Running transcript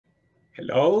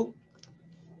Hello,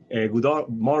 good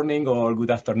morning or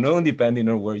good afternoon, depending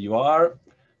on where you are.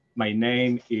 My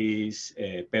name is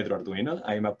Pedro Arduino.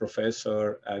 I am a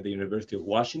professor at the University of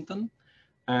Washington,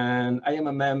 and I am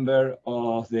a member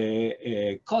of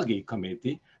the COGGE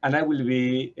committee, and I will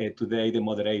be today the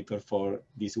moderator for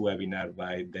this webinar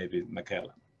by David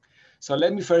McKellan. So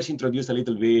let me first introduce a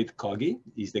little bit COGGE.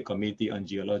 It's the Committee on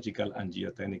Geological and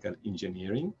Geotechnical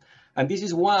Engineering. And this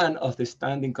is one of the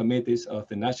standing committees of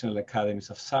the National Academies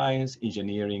of Science,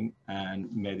 Engineering, and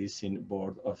Medicine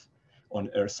Board on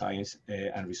Earth Science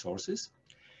and Resources.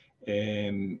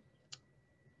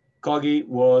 COGGE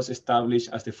was established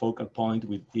as the focal point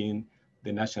within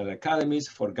the National Academies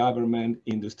for government,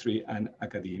 industry, and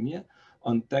academia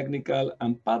on technical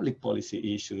and public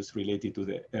policy issues related to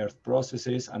the earth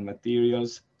processes and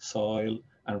materials, soil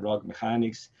and rock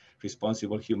mechanics,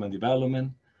 responsible human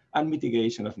development, and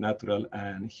mitigation of natural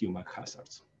and human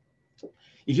hazards.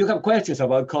 If you have questions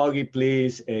about COGGE,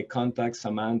 please contact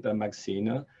Samantha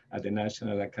Maxino at the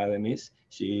National Academies.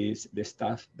 She is the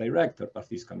staff director of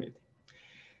this committee.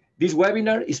 This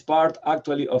webinar is part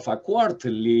actually of a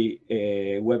quarterly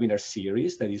webinar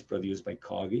series that is produced by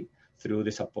COGGE through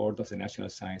the support of the National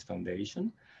Science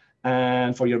Foundation.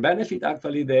 And for your benefit,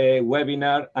 actually, the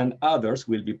webinar and others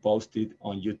will be posted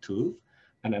on YouTube.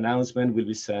 An announcement will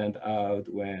be sent out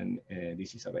when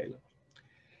this is available.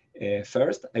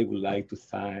 First, I would like to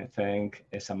thank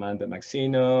Samantha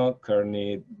Maxino,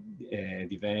 Kearney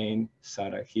Devane,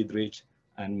 Sarah Hidrich,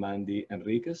 and Mandy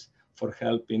Enriquez for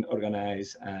helping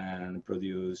organize and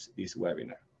produce this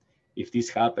webinar. If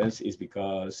this happens, it's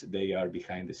because they are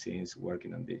behind the scenes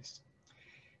working on this.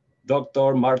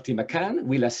 Dr. Marty McCann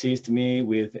will assist me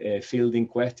with fielding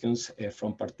questions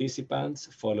from participants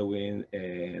following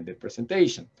the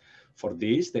presentation. For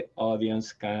this, the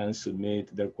audience can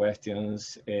submit their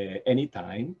questions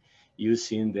anytime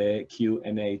using the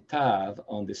Q&A tab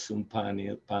on the Zoom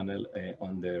panel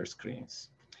on their screens.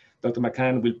 Dr.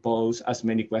 McCann will pose as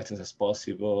many questions as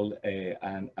possible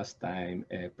and as time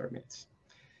permits.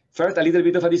 First, a little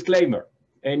bit of a disclaimer.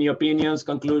 Any opinions,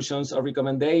 conclusions, or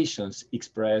recommendations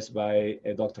expressed by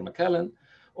Dr. McKellan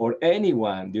or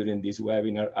anyone during this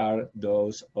webinar are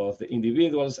those of the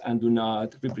individuals and do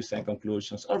not represent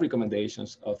conclusions or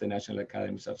recommendations of the National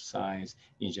Academies of Science,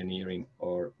 Engineering,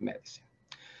 or Medicine.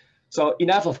 So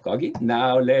enough of COGGE.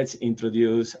 Now let's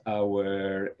introduce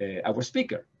our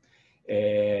speaker,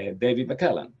 David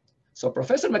McKellan. So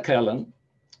Professor McKellan,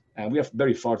 and we are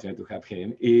very fortunate to have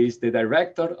him, is the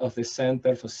director of the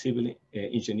Center for Civil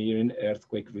Engineering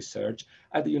Earthquake Research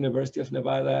at the University of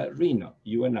Nevada, Reno,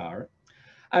 UNR,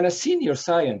 and a senior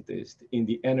scientist in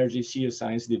the Energy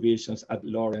Geoscience Divisions at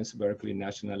Lawrence Berkeley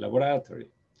National Laboratory.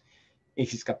 In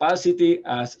his capacity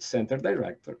as center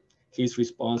director, he is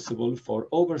responsible for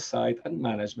oversight and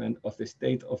management of the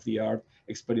state-of-the-art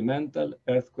experimental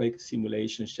earthquake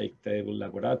simulation shake table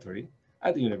laboratory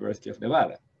at the University of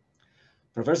Nevada.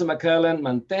 Professor McKellan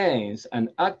maintains an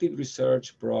active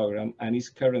research program and is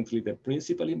currently the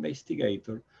principal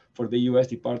investigator for the U.S.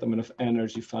 Department of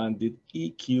Energy-funded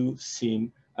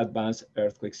EQSIM Advanced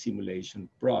Earthquake Simulation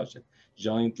Project,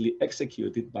 jointly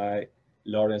executed by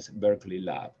Lawrence Berkeley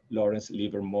Lab, Lawrence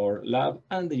Livermore Lab,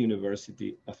 and the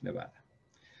University of Nevada.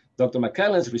 Dr.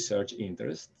 McKellan's research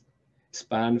interests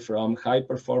span from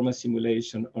high-performance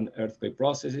simulation on earthquake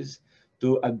processes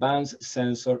to advanced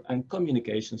sensor and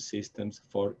communication systems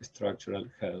for structural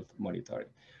health monitoring.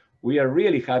 We are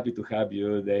really happy to have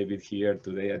you, David, here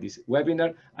today at this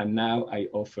webinar. And now I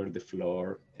offer the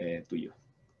floor to you.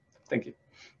 Thank you.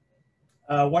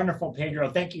 Wonderful, Pedro.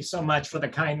 Thank you so much for the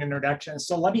kind introduction.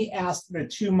 So let me ask the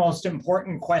two most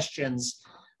important questions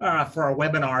for our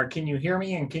webinar. Can you hear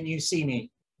me and can you see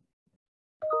me?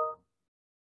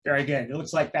 Very good. It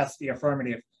looks like that's the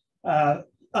affirmative.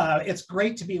 It's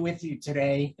great to be with you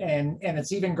today, and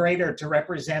it's even greater to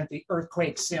represent the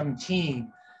EarthQuake team.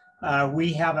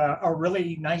 We have a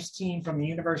really nice team from the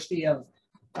University of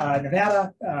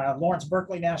Nevada, Lawrence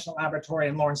Berkeley National Laboratory,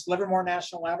 and Lawrence Livermore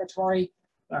National Laboratory.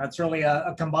 It's really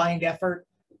a combined effort,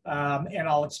 and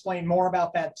I'll explain more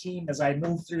about that team as I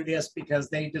move through this because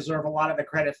they deserve a lot of the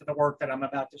credit for the work that I'm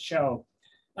about to show.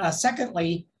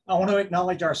 Secondly, I want to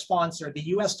acknowledge our sponsor, the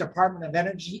U.S. Department of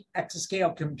Energy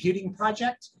Exascale Computing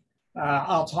Project.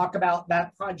 I'll talk about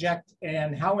that project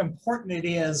and how important it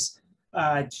is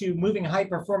to moving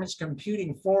high-performance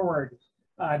computing forward,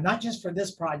 not just for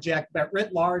this project, but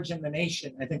writ large in the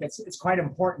nation. I think it's quite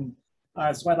important,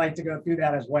 so I'd like to go through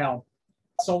that as well.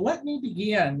 So let me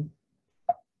begin.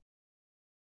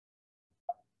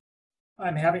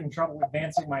 I'm having trouble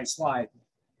advancing my slide.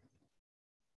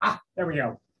 There we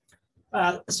go.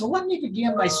 So let me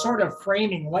begin by sort of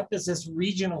framing what does this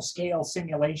regional scale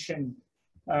simulation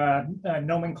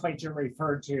nomenclature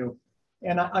refer to.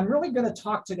 And I'm really going to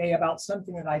talk today about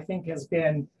something that I think has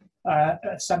been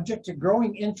subject to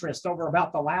growing interest over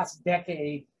about the last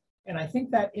decade. And I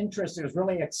think that interest is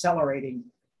really accelerating.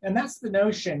 And that's the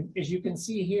notion, as you can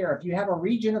see here, if you have a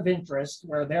region of interest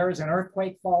where there is an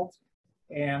earthquake fault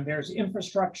and there's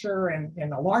infrastructure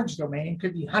and a large domain,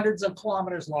 could be hundreds of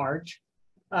kilometers large,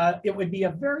 it would be a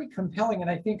very compelling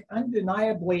and I think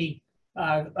undeniably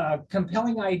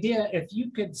compelling idea if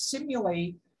you could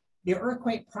simulate the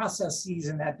earthquake processes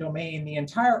in that domain, the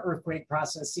entire earthquake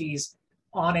processes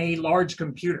on a large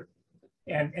computer.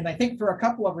 And I think for a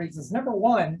couple of reasons. Number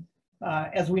one,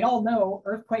 as we all know,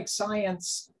 earthquake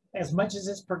science, as much as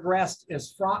it's progressed,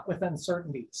 is fraught with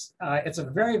uncertainties. It's a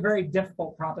very, very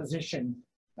difficult proposition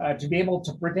to be able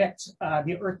to predict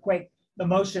the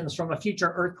motions from a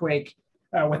future earthquake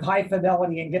with high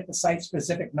fidelity and get the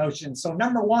site-specific motions. So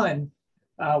number one,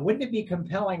 wouldn't it be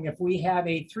compelling if we had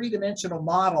a three-dimensional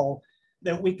model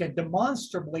that we could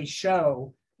demonstrably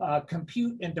show,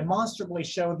 compute and demonstrably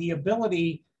show the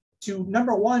ability to,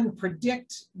 number one,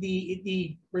 predict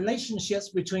the relationships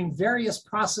between various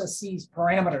processes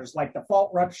parameters, like the fault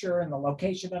rupture and the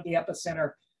location of the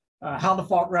epicenter, how the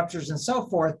fault ruptures and so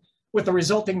forth, with the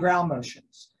resulting ground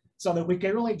motions, so that we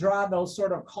can really draw those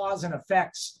sort of cause and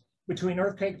effects between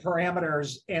earthquake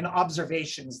parameters and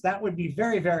observations. That would be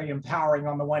very, very empowering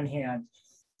on the one hand.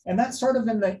 And that's sort of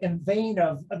in vein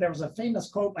of, there was a famous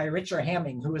quote by Richard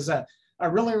Hamming, who was a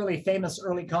really, really famous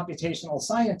early computational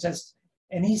scientist.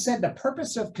 And he said, the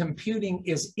purpose of computing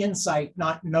is insight,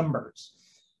 not numbers.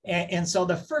 And so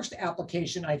the first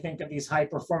application, I think, of these high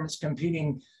performance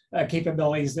computing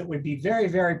capabilities that would be very,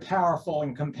 very powerful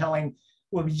and compelling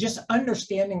would be just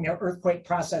understanding the earthquake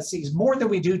processes more than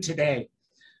we do today.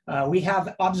 We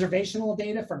have observational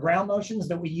data for ground motions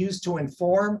that we use to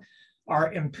inform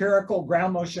our empirical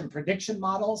ground motion prediction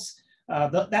models.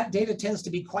 That data tends to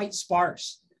be quite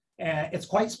sparse. It's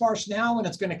quite sparse now, and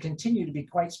it's going to continue to be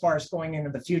quite sparse going into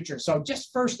the future. So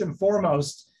just first and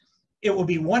foremost, it would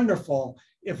be wonderful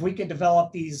if we could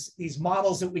develop these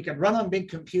models that we could run on big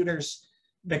computers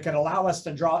that could allow us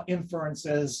to draw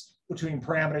inferences between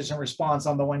parameters and response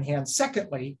on the one hand.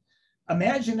 Secondly,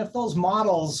 imagine if those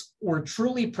models were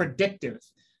truly predictive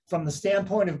from the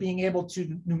standpoint of being able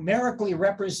to numerically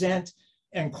represent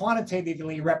and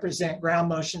quantitatively represent ground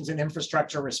motions and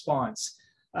infrastructure response.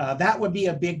 That would be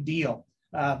a big deal.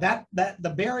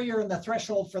 The barrier and the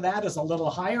threshold for that is a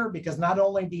little higher, because not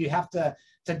only do you have to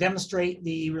demonstrate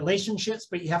the relationships,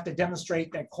 but you have to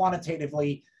demonstrate that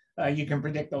quantitatively you can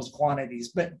predict those quantities.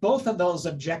 But both of those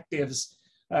objectives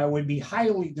would be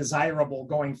highly desirable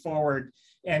going forward,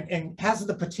 and has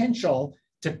the potential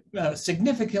to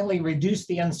significantly reduce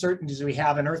the uncertainties we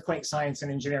have in earthquake science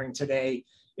and engineering today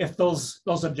if those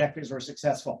objectives were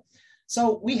successful.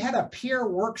 So we had a peer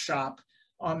workshop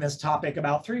on this topic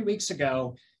about 3 weeks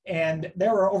ago, and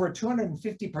there were over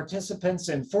 250 participants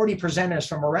and 40 presenters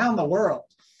from around the world.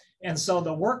 And so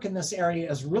the work in this area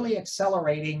is really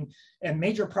accelerating and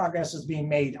major progress is being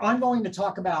made. I'm going to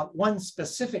talk about one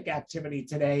specific activity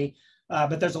today,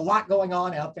 but there's a lot going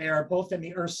on out there, both in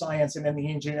the earth science and in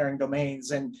the engineering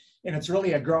domains, and it's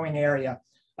really a growing area.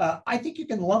 I think you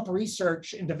can lump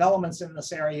research and developments in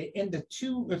this area into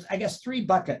three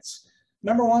buckets.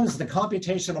 Number one is the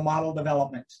computational model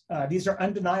development. These are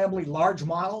undeniably large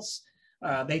models.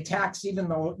 They tax even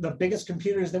the biggest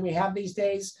computers that we have these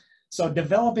days. So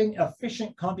developing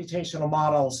efficient computational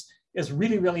models is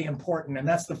really, really important. And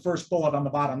that's the first bullet on the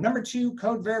bottom. Number two,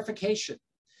 code verification.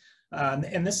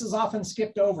 And this is often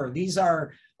skipped over. These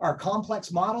are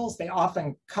complex models. They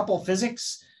often couple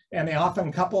physics, and they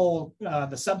often couple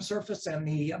the subsurface and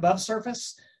the above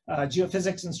surface,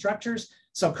 geophysics and structures.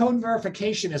 So code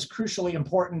verification is crucially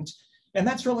important. And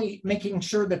that's really making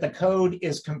sure that the code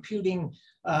is computing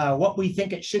what we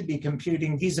think it should be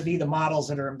computing vis-a-vis the models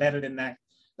that are embedded in that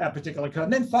particular code.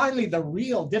 And then finally, the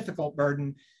real difficult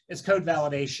burden is code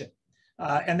validation.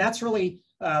 And that's really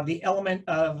the element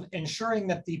of ensuring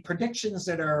that the predictions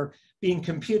that are being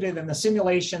computed and the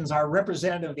simulations are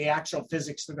representative of the actual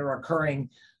physics that are occurring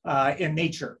in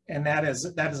nature. And that is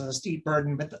a steep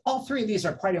burden, but all three of these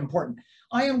are quite important.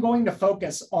 I am going to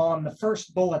focus on the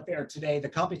first bullet there today, the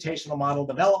computational model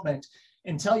development,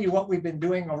 and tell you what we've been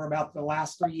doing over about the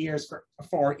last 3 years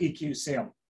for EQSIM.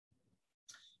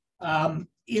 All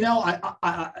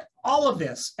of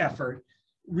this effort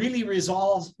really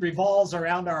revolves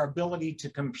around our ability to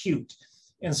compute.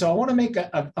 And so I want to make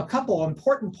a couple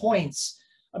important points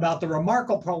about the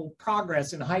remarkable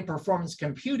progress in high performance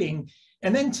computing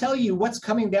and then tell you what's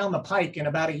coming down the pike in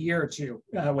about a year or two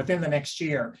within the next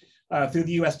year through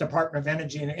the US Department of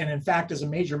Energy, and in fact is a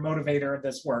major motivator of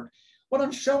this work. What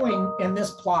I'm showing in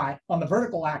this plot on the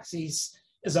vertical axis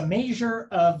is a measure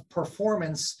of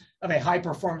performance of a high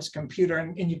performance computer.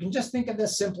 And you can just think of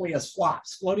this simply as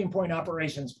flops, floating point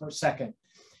operations per second.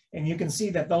 And you can see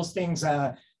that those things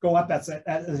go up as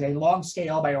a log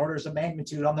scale by orders of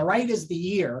magnitude. On the right is the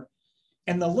year.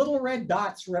 And the little red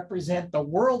dots represent the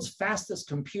world's fastest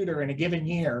computer in a given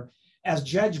year, as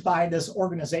judged by this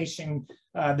organization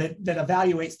that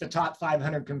evaluates the top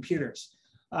 500 computers.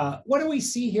 What do we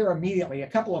see here immediately? A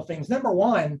couple of things. Number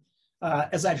one,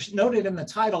 as I've noted in the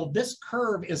title, this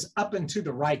curve is up and to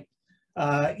the right.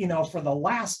 For the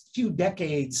last few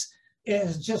decades, it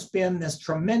has just been this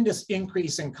tremendous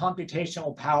increase in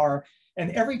computational power.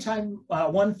 And every time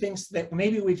one thinks that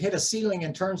maybe we've hit a ceiling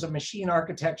in terms of machine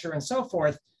architecture and so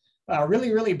forth,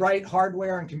 really, really bright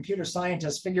hardware and computer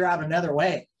scientists figure out another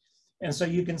way. And so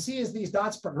you can see as these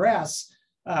dots progress,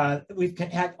 we've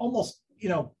had almost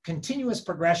continuous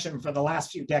progression for the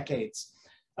last few decades.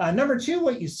 Number two,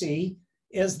 what you see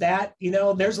is that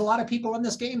there's a lot of people in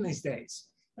this game these days.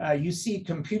 You see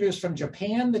computers from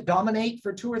Japan that dominate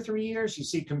for 2 or 3 years. You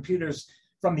see computers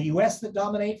from the US that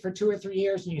dominate for 2 or 3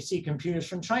 years, and you see computers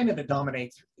from China that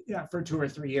dominate for 2 or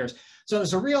 3 years. So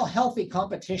there's a real healthy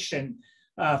competition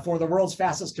for the world's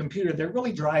fastest computer that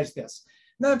really drives this.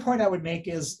 Another point I would make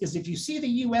is if you see the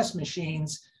US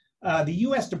machines, the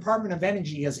US Department of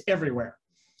Energy is everywhere.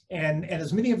 And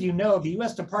as many of you know, the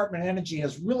US Department of Energy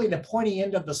is really the pointy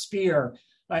end of the spear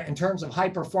in terms of high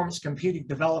performance computing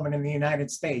development in the United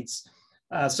States.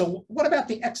 So what about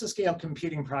the Exascale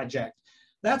Computing Project?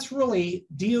 That's really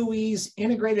DOE's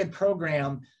integrated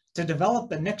program to develop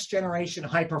the next generation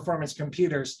high performance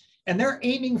computers. And they're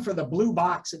aiming for the blue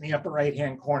box in the upper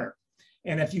right-hand corner.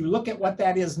 And if you look at what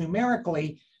that is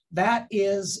numerically, that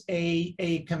is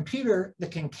a computer that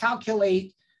can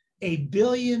calculate 1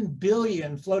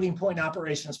 billion floating point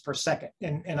operations per second.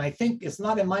 And I think it's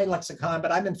not in my lexicon,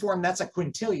 but I'm informed that's a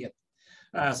quintillion.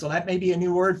 So that may be a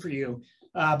new word for you.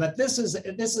 But this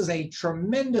is a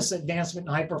tremendous advancement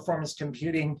in high performance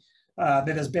computing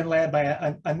that has been led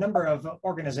by a number of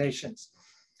organizations.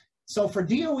 So for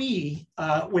DOE,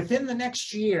 within the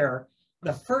next year,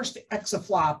 the first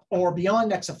exaflop or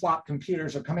beyond exaflop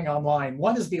computers are coming online.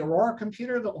 One is the Aurora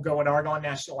computer that will go at Argonne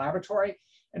National Laboratory,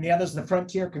 and the other is the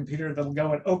Frontier computer that will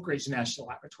go at Oak Ridge National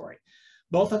Laboratory.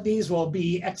 Both of these will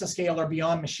be exascale or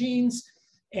beyond machines,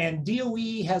 and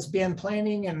DOE has been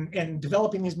planning and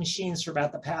developing these machines for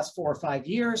about the past 4 or 5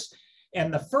 years.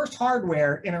 And the first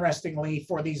hardware, interestingly,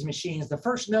 for these machines, the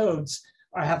first nodes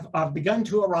have begun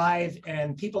to arrive,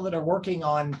 and people that are working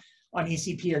on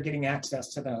ECP are getting access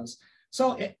to those.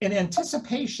 So in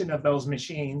anticipation of those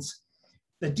machines,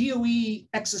 the DOE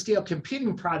Exascale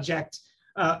Computing Project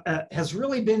has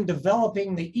really been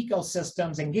developing the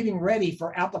ecosystems and getting ready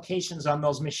for applications on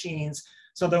those machines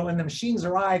so that when the machines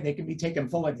arrive, they can be taken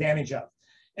full advantage of.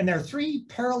 And there are 3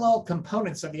 parallel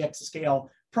components of the Exascale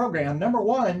program. Number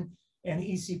one in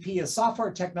ECP is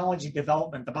software technology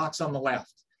development, the box on the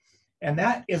left. And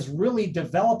that is really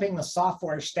developing the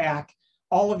software stack,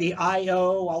 all of the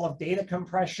I/O, all of data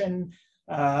compression,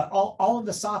 all of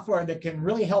the software that can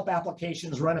really help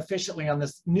applications run efficiently on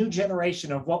this new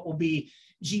generation of what will be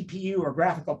GPU or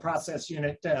graphical process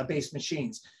unit based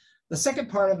machines. The second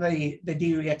part of the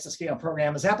DOE Exascale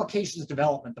program is applications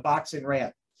development, the box in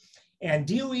red. And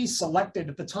DOE selected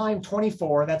at the time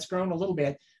 24, that's grown a little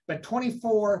bit, but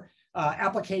 24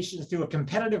 applications through a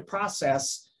competitive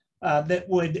process that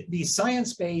would be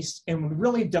science-based and would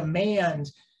really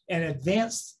demand and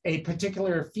advance a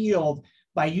particular field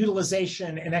by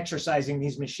utilization and exercising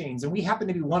these machines. And we happen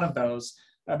to be one of those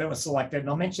that was selected. And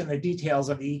I'll mention the details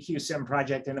of the EQSIM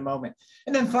project in a moment.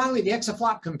 And then finally, the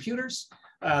exaflop computers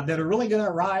that are really going to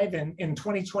arrive in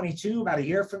 2022, about a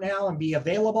year from now, and be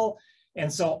available.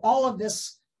 And so all of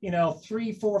this,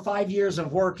 3, 4, 5 years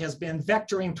of work has been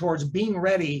vectoring towards being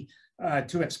ready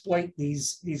to exploit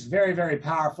these very, very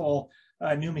powerful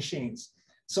new machines.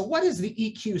 So what is the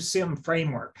EQSIM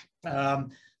framework?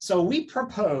 So we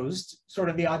proposed sort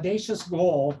of the audacious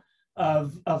goal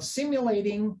of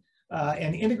simulating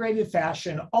in integrated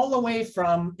fashion all the way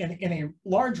from in a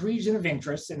large region of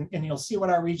interest, and you'll see what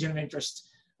our region of interest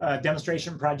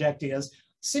demonstration project is,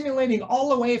 simulating all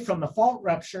the way from the fault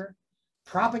rupture,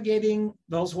 propagating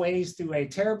those waves through a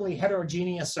terribly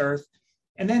heterogeneous Earth,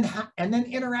 and then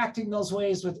interacting those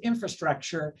waves with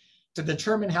infrastructure to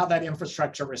determine how that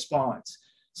infrastructure responds.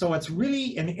 So it's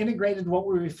really an integrated, what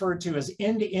we refer to as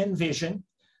end-to-end vision.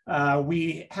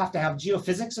 We have to have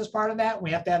geophysics as part of that.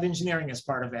 We have to have engineering as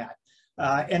part of that.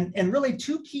 And really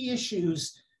two key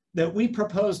issues that we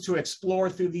propose to explore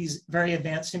through these very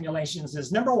advanced simulations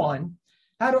is, number one,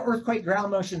 how do earthquake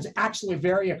ground motions actually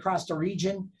vary across the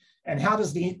region? And how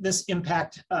does this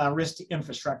impact risk to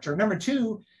infrastructure? Number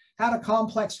two, how do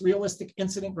complex realistic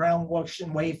incident ground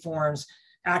motion waveforms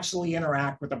actually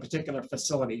interact with a particular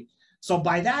facility? So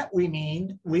by that, we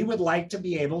mean we would like to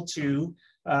be able to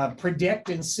predict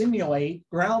and simulate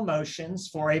ground motions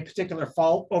for a particular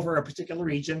fault over a particular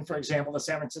region, for example, the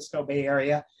San Francisco Bay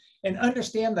Area, and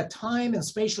understand the time and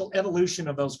spatial evolution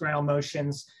of those ground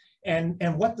motions and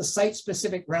what the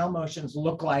site-specific ground motions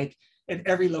look like at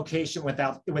every location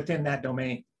within that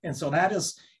domain. And so that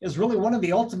is really one of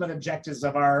the ultimate objectives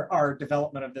of our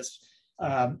development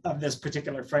of this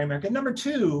particular framework. And number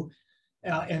two,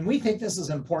 and we think this is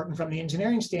important from the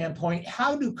engineering standpoint,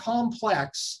 how do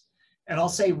complex, and I'll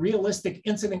say realistic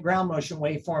incident ground motion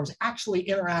waveforms actually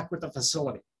interact with the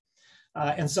facility?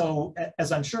 And so,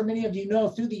 as I'm sure many of you know,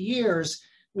 through the years,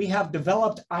 we have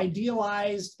developed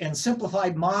idealized and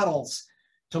simplified models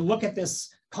to look at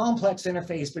this complex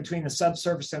interface between the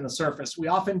subsurface and the surface. We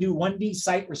often do 1D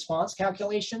site response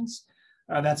calculations.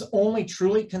 That's only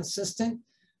truly consistent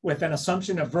with an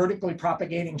assumption of vertically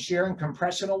propagating shear and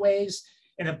compressional waves,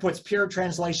 and it puts pure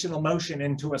translational motion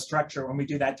into a structure when we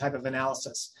do that type of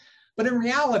analysis. But in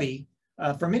reality,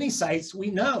 for many sites,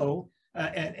 we know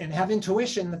and have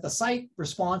intuition that the site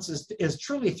response is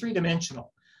truly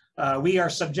three-dimensional. We are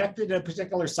subjected at a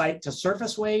particular site to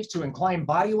surface waves, to inclined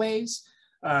body waves.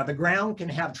 The ground can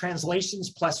have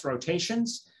translations plus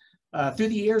rotations. Through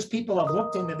the years, people have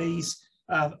looked into these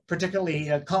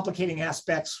particularly complicating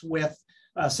aspects with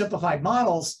simplified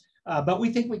models, but we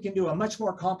think we can do a much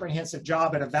more comprehensive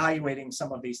job at evaluating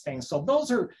some of these things. So those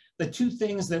are the two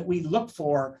things that we look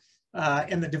for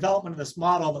in the development of this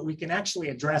model that we can actually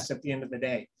address at the end of the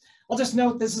day. I'll just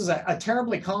note this is a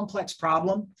terribly complex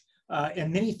problem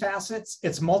in many facets.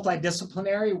 It's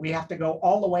multidisciplinary. We have to go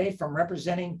all the way from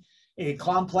representing a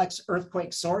complex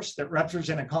earthquake source that ruptures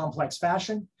in a complex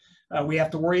fashion. We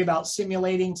have to worry about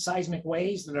simulating seismic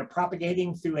waves that are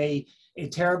propagating through a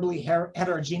terribly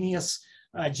heterogeneous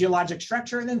geologic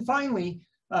structure. And then finally,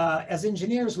 as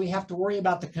engineers, we have to worry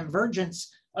about the convergence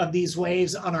of these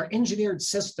waves on our engineered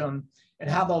system and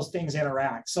how those things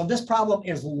interact. So this problem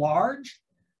is large.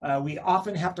 We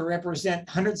often have to represent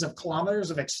hundreds of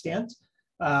kilometers of extent.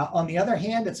 On the other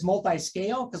hand, it's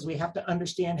multi-scale because we have to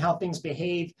understand how things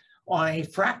behave on a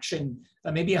fraction,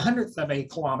 maybe 1/100th of a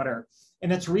kilometer,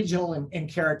 and it's regional in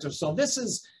character. So this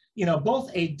is,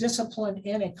 both a discipline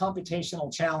and a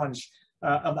computational challenge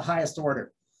of the highest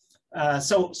order.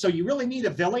 So you really need a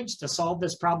village to solve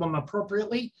this problem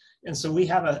appropriately. And so we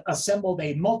have assembled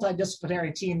a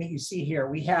multidisciplinary team that you see here.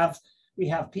 We have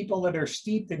people that are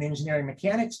steeped in engineering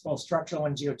mechanics, both structural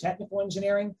and geotechnical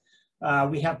engineering.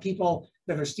 We have people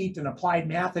that are steeped in applied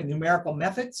math and numerical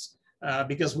methods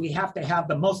because we have to have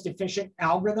the most efficient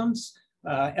algorithms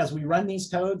as we run these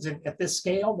codes at this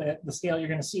scale, the scale you're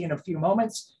going to see in a few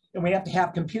moments. And we have to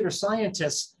have computer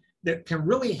scientists that can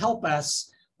really help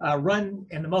us run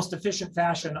in the most efficient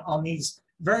fashion on these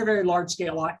very, very large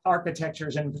scale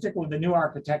architectures, and particularly the new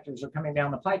architectures are coming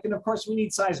down the pike. And of course, we need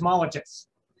seismologists.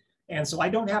 And so I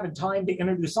don't have time to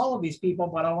introduce all of these people,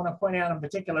 but I want to point out in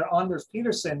particular Anders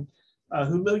Peterson,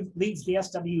 who leads the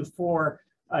SW4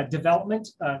 development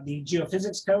of the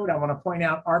geophysics code. I want to point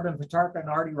out Arben Patarka and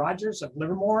Artie Rogers of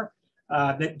Livermore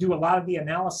that do a lot of the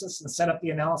analysis and set up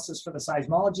the analysis for the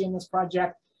seismology in this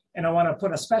project. And I want to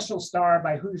put a special star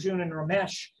by Hujun and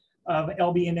Ramesh of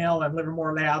LBNL and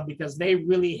Livermore Lab, because they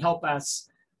really help us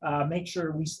make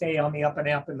sure we stay on the up and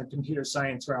up in the computer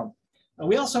science realm.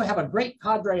 We also have a great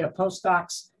cadre of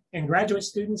postdocs and graduate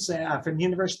students from the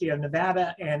University of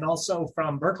Nevada and also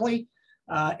from Berkeley.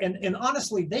 And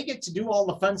honestly, they get to do all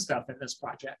the fun stuff in this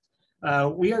project.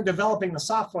 We are developing the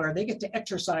software. They get to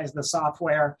exercise the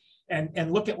software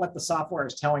and look at what the software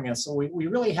is telling us. So we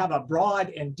really have a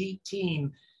broad and deep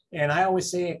team. And I always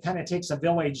say it kind of takes a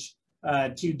village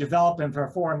to develop and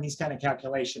perform these kind of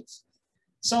calculations.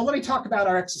 So let me talk about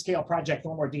our exascale project in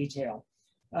a little more detail.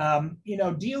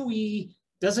 DOE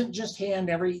doesn't just hand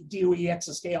every DOE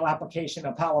exascale application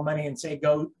a pile of money and say,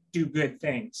 go do good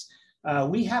things.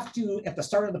 We have to, at the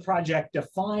start of the project,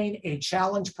 define a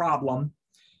challenge problem,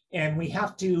 and we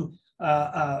have to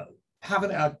have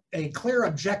a clear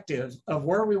objective of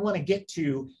where we want to get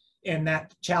to in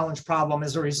that challenge problem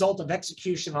as a result of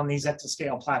execution on these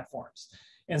exascale platforms.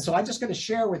 And so I'm just going to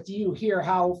share with you here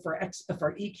how for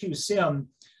EQSIM,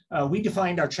 we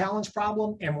defined our challenge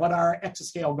problem and what our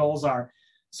exascale goals are.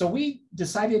 So we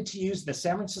decided to use the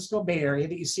San Francisco Bay Area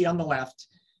that you see on the left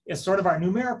as sort of our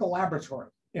numerical laboratory.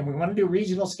 and we want to do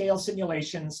regional scale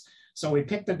simulations. So we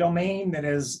picked the domain that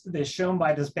is shown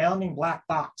by this bounding black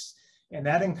box, and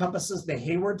that encompasses the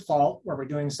Hayward Fault, where we're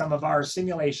doing some of our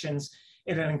simulations,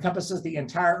 and it encompasses the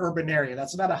entire urban area.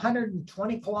 That's about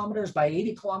 120 kilometers by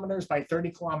 80 kilometers by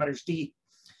 30 kilometers deep.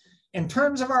 In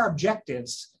terms of our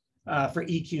objectives for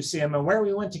EQSIM and where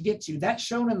we want to get to, that's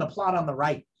shown in the plot on the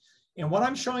right. And what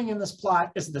I'm showing in this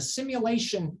plot is the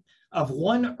simulation of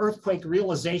one earthquake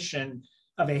realization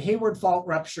of a Hayward Fault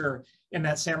rupture in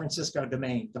that San Francisco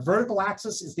domain. The vertical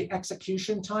axis is the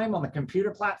execution time on the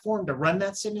computer platform to run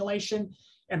that simulation,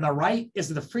 and the right is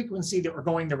the frequency that we're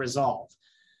going to resolve.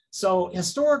 So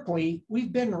historically,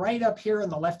 we've been right up here in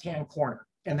the left-hand corner,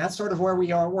 and that's sort of where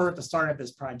we're at the start of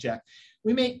this project.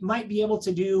 We might be able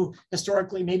to do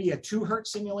historically maybe a 2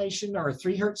 Hertz simulation or a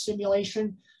 3 Hertz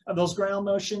simulation of those ground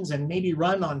motions, and maybe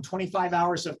run on 25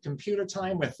 hours of computer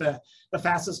time with the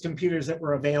fastest computers that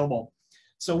were available.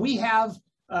 So we have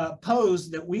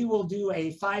posed that we will do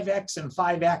a 5x and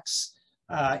 5x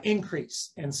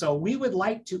increase. And so we would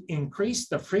like to increase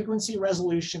the frequency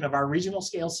resolution of our regional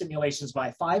scale simulations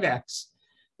by 5x.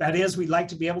 That is, we'd like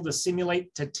to be able to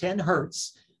simulate to 10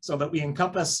 Hertz so that we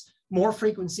encompass more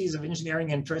frequencies of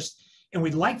engineering interest. And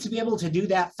we'd like to be able to do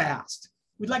that fast.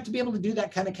 We'd like to be able to do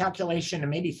that kind of calculation in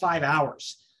maybe 5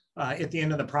 hours at the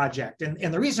end of the project.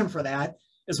 And the reason for that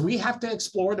is we have to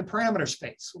explore the parameter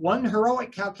space. One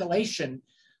heroic calculation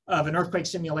of an earthquake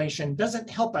simulation doesn't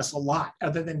help us a lot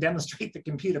other than demonstrate the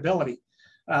computability.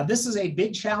 This is a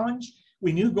big challenge.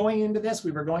 We knew going into this,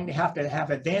 we were going to have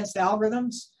advanced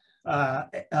algorithms,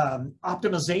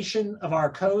 optimization of our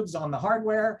codes on the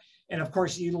hardware, and of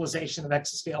course, utilization of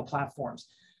exascale platforms.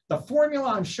 The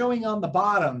formula I'm showing on the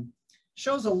bottom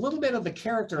shows a little bit of the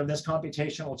character of this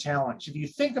computational challenge. If you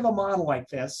think of a model like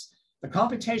this, the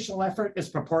computational effort is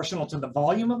proportional to the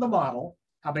volume of the model,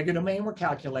 how big a domain we're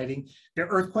calculating, the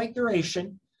earthquake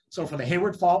duration. So for the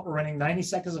Hayward Fault, we're running 90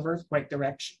 seconds of earthquake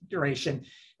duration.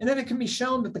 And then it can be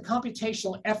shown that the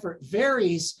computational effort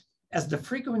varies as the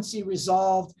frequency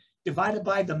resolved divided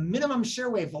by the minimum shear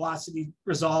wave velocity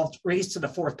resolved raised to the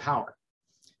 4th power.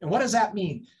 And what does that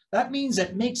mean? That means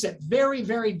it makes it very,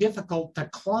 very difficult to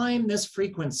climb this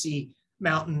frequency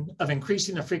mountain of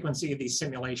increasing the frequency of these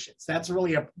simulations. That's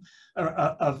really a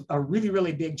really,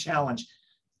 really big challenge.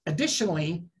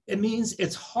 Additionally, it means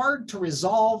it's hard to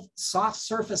resolve soft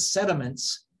surface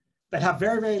sediments that have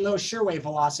very, very low shear wave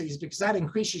velocities, because that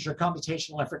increases your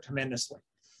computational effort tremendously.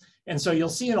 And so you'll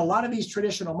see in a lot of these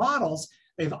traditional models,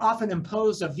 they've often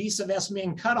imposed a V sub S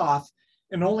min cutoff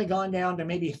and only gone down to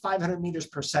maybe 500 meters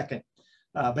per second.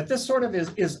 But this sort of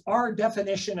is our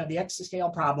definition of the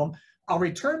exascale problem. I'll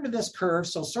return to this curve,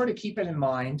 so sort of keep it in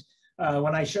mind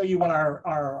when I show you what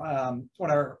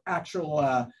our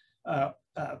actual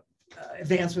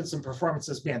advancements and performance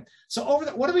has been. So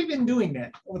what have we been doing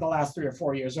then over the last 3 or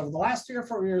 4 years? Over the last 3 or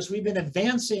 4 years, we've been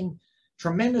advancing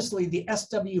tremendously the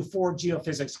SW4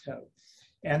 geophysics code.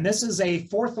 And this is a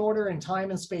 4th order in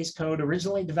time and space code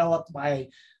originally developed by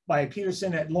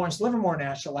Peterson at Lawrence Livermore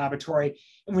National Laboratory.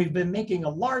 And we've been making a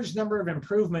large number of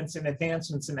improvements and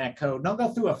advancements in that code. And I'll go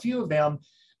through a few of them,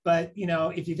 but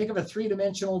if you think of a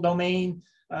 3-dimensional domain,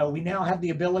 we now have the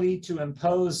ability to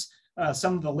impose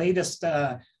some of the latest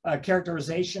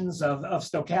characterizations of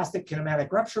stochastic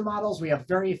kinematic rupture models. We have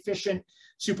very efficient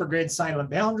supergrid silent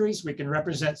boundaries. We can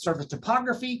represent surface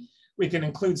topography. We can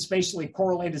include spatially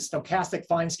correlated stochastic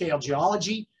fine scale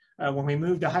geology when we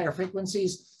move to higher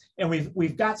frequencies. And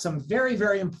we've got some very,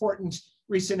 very important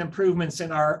recent improvements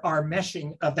in our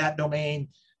meshing of that domain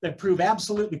that prove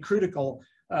absolutely critical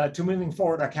to moving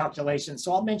forward our calculations.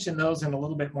 So I'll mention those in a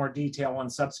little bit more detail on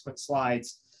subsequent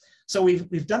slides. So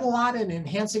we've done a lot in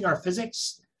enhancing our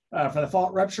physics for the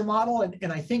fault rupture model.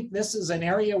 And I think this is an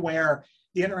area where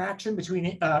the interaction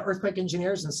between earthquake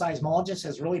engineers and seismologists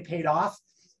has really paid off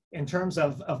in terms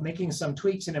of making some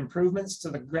tweaks and improvements to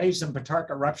the Graves and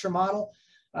Petrarca rupture model.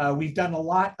 We've done a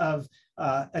lot of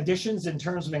additions in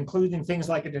terms of including things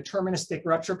like a deterministic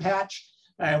rupture patch.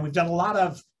 And we've done a lot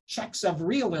of checks of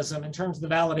realism in terms of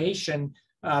the validation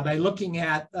by looking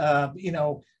at,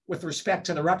 with respect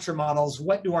to the rupture models,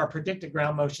 what do our predicted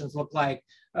ground motions look like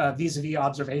vis-a-vis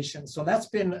observations? So that's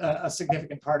been a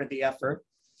significant part of the effort.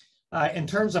 In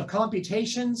terms of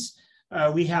computations,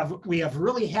 we have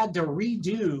really had to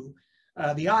redo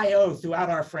the I/O throughout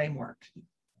our framework.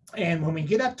 And when we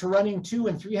get up to running 200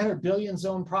 and 300 billion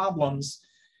zone problems,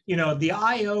 the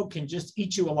I/O can just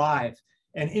eat you alive.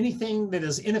 And anything that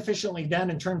is inefficiently done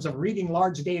in terms of reading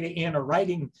large data in or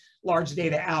writing large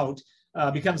data out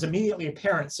becomes immediately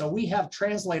apparent. So we have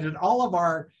translated all of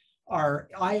our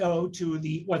I/O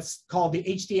to what's called the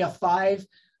HDF5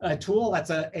 tool.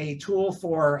 That's a tool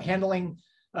for handling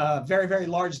very, very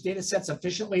large data sets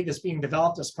efficiently that's being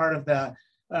developed as part of the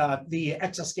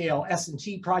exascale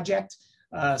S&T project.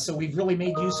 So we've really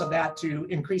made use of that to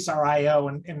increase our I/O,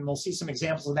 and we'll see some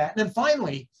examples of that. And then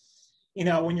finally, you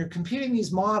know, when you're computing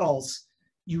these models,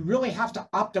 you really have to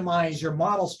optimize your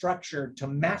model structure to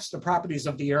match the properties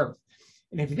of the Earth.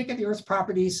 And if you think of the Earth's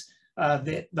properties,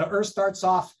 the Earth starts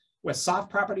off with soft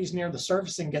properties near the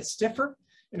surface and gets stiffer.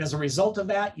 And as a result of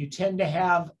that, you tend to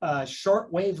have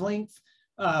short wavelength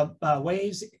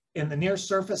waves in the near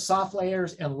surface soft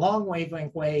layers and long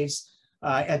wavelength waves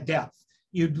at depth.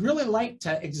 You'd really like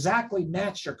to exactly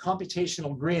match your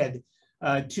computational grid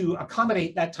to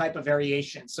accommodate that type of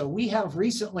variation. So we have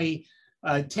recently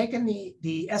taken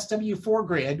the SW4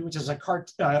 grid, which is a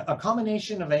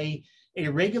combination of a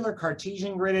regular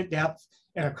Cartesian grid at depth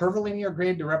and a curvilinear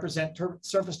grid to represent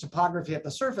surface topography at the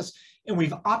surface, and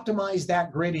we've optimized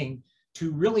that gridding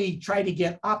to really try to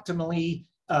get optimally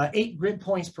 8 grid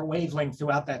points per wavelength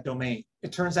throughout that domain.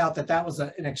 It turns out that that was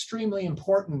an extremely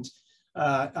important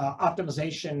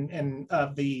optimization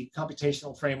of the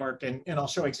computational framework, and I'll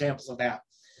show examples of that.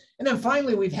 And then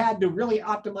finally, we've had to really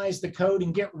optimize the code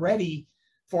and get ready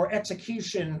for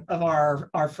execution of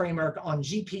our framework on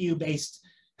GPU-based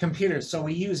computers. So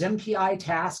we use MPI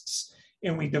tasks,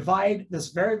 and we divide this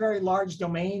very, very large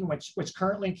domain, which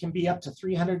currently can be up to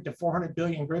 300 to 400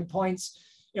 billion grid points.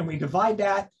 And we divide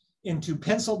that into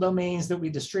pencil domains that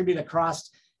we distribute across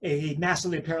a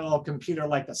massively parallel computer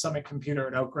like the Summit computer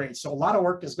at Oak Ridge. So a lot of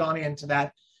work has gone into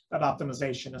that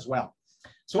optimization as well.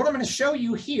 So what I'm going to show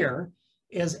you here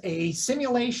is a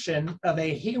simulation of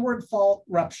a Hayward fault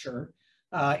rupture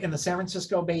in the San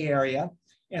Francisco Bay Area.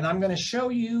 And I'm going to show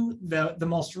you the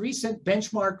most recent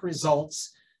benchmark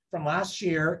results from last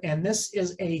year. And this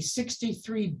is a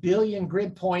 63 billion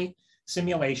grid point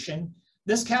simulation.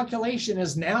 This calculation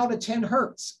is now to 10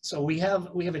 hertz. So we have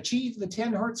achieved the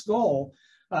 10 hertz goal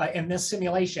in this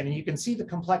simulation. And you can see the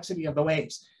complexity of the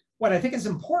waves. What I think is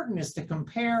important is to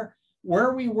compare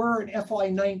where we were in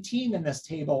FY19 in this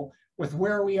table with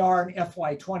where we are in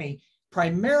FY20,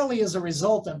 primarily as a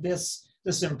result of this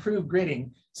improved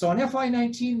gridding. So in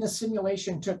FY19, the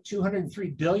simulation took 203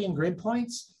 billion grid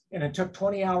points, and it took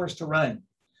 20 hours to run.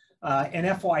 In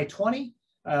FY20,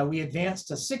 we advanced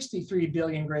to 63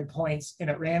 billion grid points, and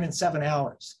it ran in 7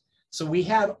 hours. So we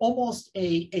had almost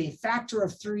a factor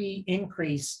of 3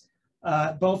 increase,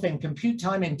 both in compute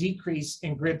time and decrease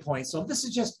in grid points. So this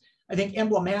is just, I think,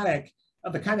 emblematic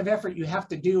of the kind of effort you have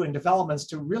to do in developments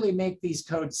to really make these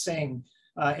codes sing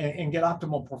and get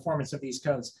optimal performance of these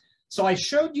codes. So I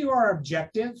showed you our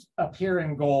objective up here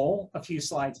in goal a few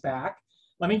slides back.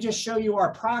 Let me just show you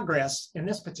our progress in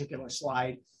this particular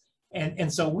slide.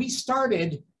 And so we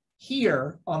started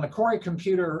here on the Cori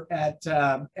computer at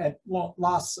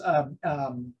Lawrence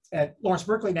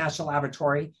Berkeley National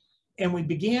Laboratory, and we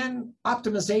began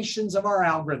optimizations of our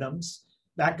algorithms.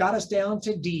 That got us down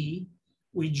to D.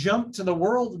 We jumped to the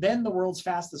world's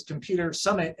fastest computer,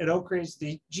 Summit at Oak Ridge,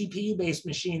 the GPU-based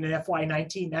machine in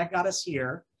FY19. That got us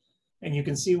here. And you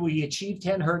can see we achieved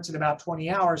 10 hertz in about 20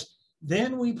 hours.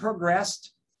 Then we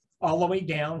progressed all the way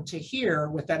down to here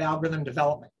with that algorithm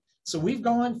development. So we've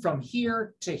gone from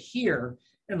here to here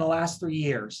in the last 3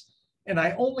 years. And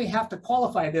I only have to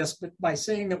qualify this by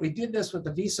saying that we did this with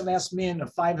the V sub S min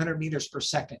of 500 meters per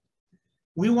second.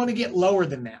 We want to get lower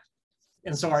than that.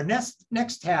 And so our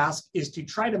next task is to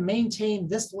try to maintain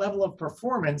this level of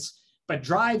performance, but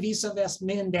drive V sub S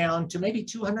min down to maybe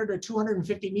 200 or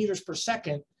 250 meters per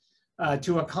second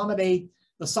to accommodate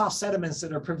the soft sediments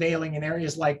that are prevailing in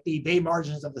areas like the bay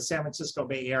margins of the San Francisco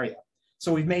Bay Area.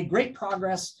 So we've made great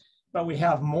progress, but we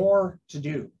have more to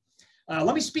do.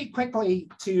 Let me speak quickly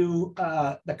to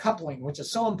the coupling, which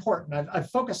is so important. I've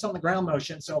focused on the ground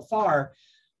motion so far,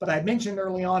 but I mentioned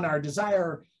early on our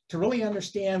desire to really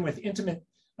understand with intimate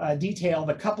detail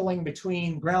the coupling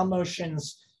between ground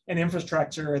motions and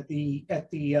infrastructure at the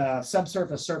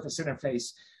subsurface surface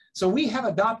interface. So we have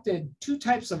adopted 2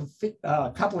 types of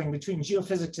coupling between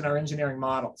geophysics and our engineering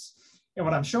models. And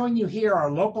what I'm showing you here are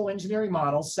local engineering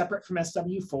models separate from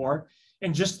SW4.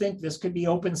 And just think this could be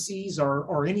OpenSeas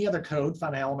or any other code,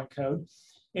 finite element code.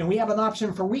 And we have an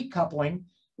option for weak coupling,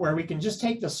 where we can just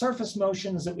take the surface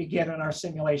motions that we get in our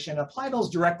simulation, apply those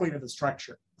directly to the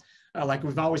structure, like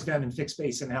we've always done in fixed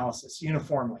base analysis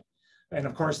uniformly. And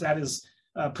of course, that is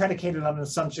predicated on an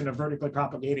assumption of vertically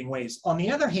propagating waves. On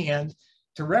the other hand,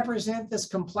 to represent this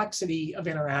complexity of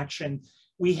interaction,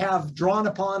 we have drawn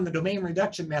upon the domain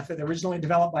reduction method originally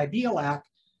developed by Bielak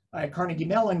at Carnegie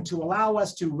Mellon to allow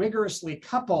us to rigorously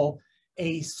couple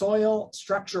a soil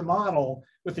structure model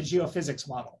with a geophysics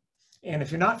model. And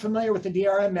if you're not familiar with the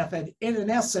DRM method, it in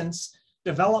essence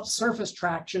develops surface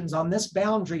tractions on this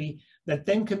boundary that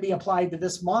then can be applied to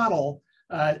this model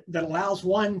that allows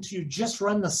one to just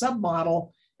run the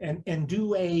submodel and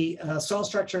do a soil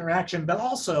structure interaction, but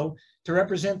also to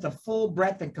represent the full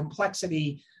breadth and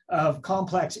complexity of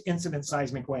complex incident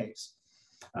seismic waves.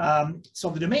 So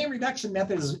the domain reduction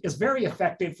method is very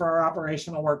effective for our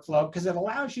operational workflow because it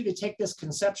allows you to take this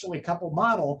conceptually coupled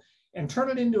model and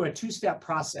turn it into a two-step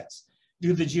process.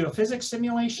 Do the geophysics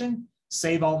simulation,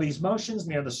 save all these motions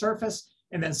near the surface,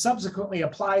 and then subsequently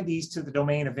apply these to the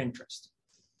domain of interest.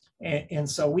 And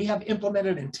so we have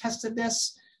implemented and tested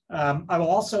this. I will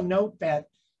also note that,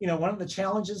 you know, one of the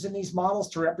challenges in these models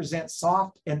to represent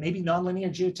soft and maybe nonlinear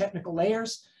geotechnical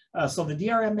layers. So the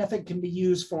DRM method can be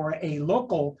used for a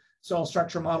local soil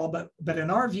structure model, but in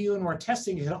our view, and we're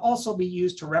testing, it can also be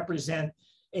used to represent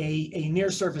a near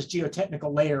surface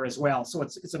geotechnical layer as well. So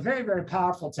it's a very, very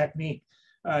powerful technique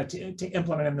to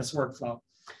implement in this workflow.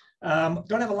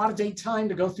 Don't have a lot of time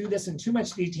to go through this in too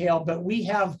much detail, but we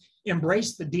have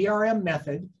embraced the DRM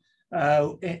method.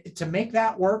 To make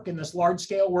that work in this large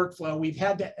scale workflow, we've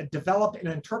had to develop an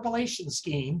interpolation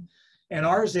scheme, and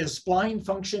ours is spline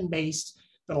function based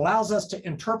that allows us to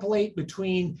interpolate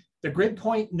between the grid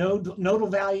point nodal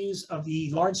values of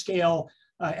the large scale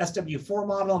SW4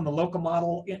 model and the local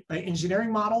model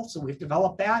engineering model. So we've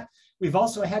developed that. We've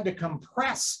also had to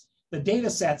compress the data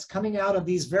sets coming out of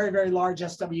these very, very large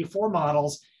SW4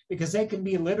 models because they can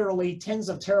be literally tens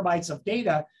of terabytes of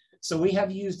data. So we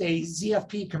have used a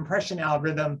ZFP compression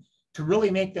algorithm to really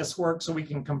make this work so we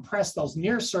can compress those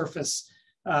near surface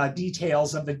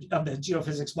details of the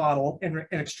geophysics model and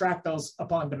extract those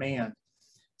upon demand.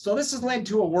 So this has led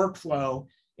to a workflow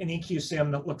in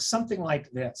EQSIM that looks something like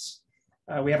this.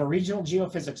 We have a regional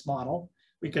geophysics model.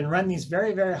 We can run these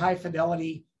very, very high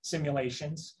fidelity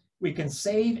simulations. We can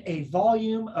save a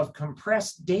volume of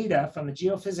compressed data from the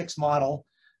geophysics model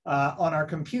on our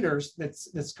computers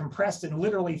that's compressed in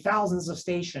literally thousands of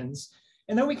stations.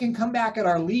 And then we can come back at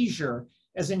our leisure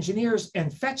as engineers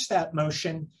and fetch that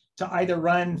motion to either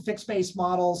run fixed-base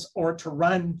models or to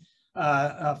run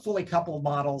fully coupled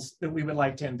models that we would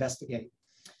like to investigate.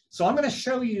 So I'm going to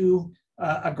show you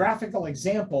a graphical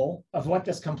example of what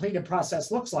this completed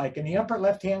process looks like. In the upper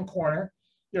left-hand corner,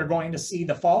 you're going to see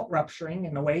the fault rupturing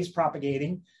and the waves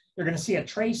propagating. You're going to see a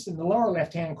trace in the lower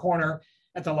left-hand corner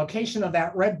at the location of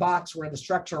that red box where the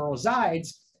structure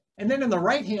resides. And then on the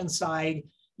right-hand side,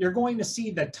 you're going to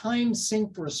see the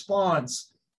time-synced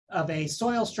response of a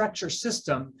soil structure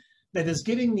system that is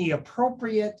getting the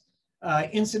appropriate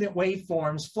incident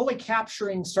waveforms, fully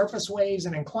capturing surface waves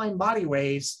and inclined body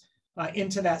waves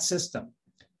into that system.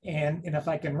 And if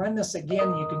I can run this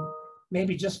again, you can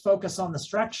maybe just focus on the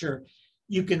structure.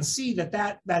 You can see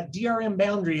that DRM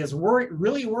boundary is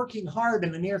really working hard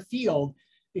in the near field,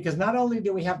 because not only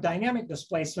do we have dynamic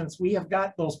displacements, we have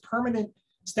got those permanent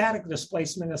static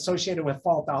displacement associated with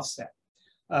fault offset.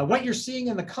 What you're seeing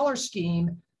in the color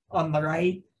scheme on the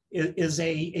right is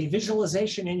a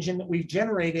visualization engine that we've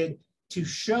generated to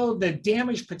show the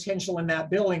damage potential in that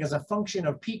building as a function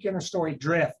of peak interstory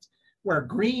drift, where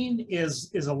green is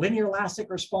a linear elastic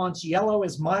response, yellow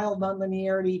is mild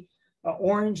nonlinearity,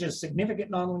 orange is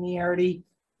significant nonlinearity,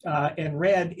 and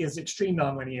red is extreme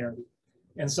nonlinearity.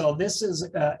 And so this is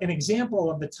an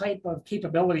example of the type of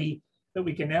capability that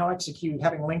we can now execute,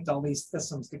 having linked all these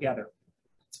systems together.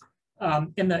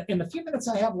 In the few minutes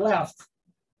I have left,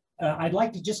 I'd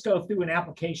like to just go through an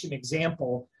application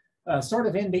example, sort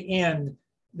of end to end,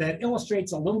 that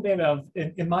illustrates a little bit of,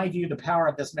 in my view, the power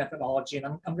of this methodology. And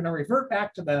I'm going to revert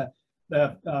back to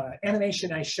the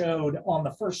animation I showed on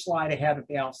the first slide I had at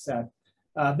the outset.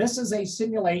 This is a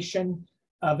simulation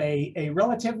of a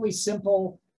relatively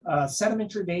simple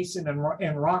sedimentary basin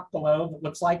and rock below that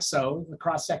looks like so, the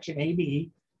cross-section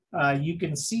AB. You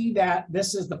can see that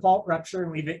this is the fault rupture,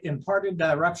 and we've imparted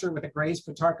the rupture with a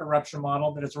Graves-Pitarka rupture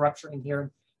model that is rupturing here.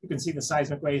 You can see the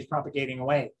seismic waves propagating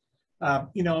away.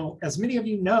 You know, as many of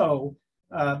you know,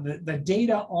 the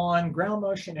data on ground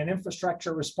motion and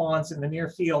infrastructure response in the near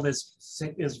field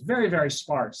is very, very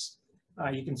sparse.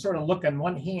 You can sort of look on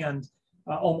one hand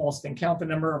almost and count the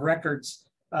number of records.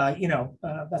 You know,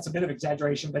 that's a bit of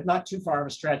exaggeration, but not too far of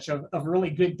a stretch of really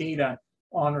good data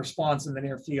on response in the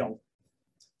near field.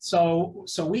 So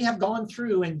we have gone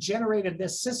through and generated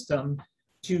this system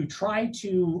to try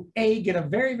to, A, get a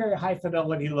very, very high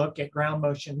fidelity look at ground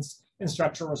motions and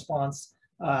structural response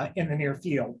in the near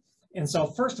field. And so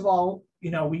first of all,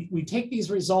 you know, we take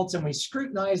these results and we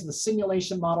scrutinize the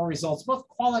simulation model results, both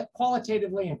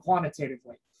qualitatively and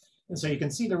quantitatively. And so you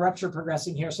can see the rupture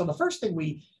progressing here. So the first thing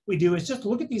we do is just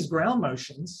look at these ground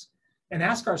motions and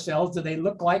ask ourselves, do they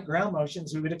look like ground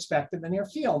motions we would expect in the near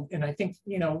field? And I think,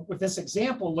 with this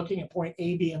example, looking at point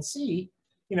A, B, and C,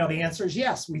 the answer is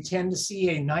yes. We tend to see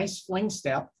a nice fling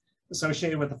step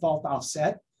associated with the fault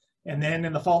offset. And then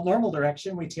in the fault normal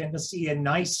direction, we tend to see a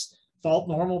nice fault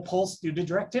normal pulse due to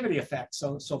directivity effect.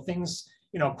 So things,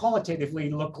 qualitatively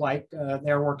look like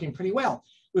they're working pretty well.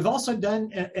 We've also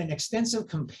done an extensive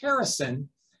comparison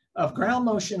of ground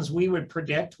motions we would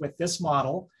predict with this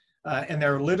model, and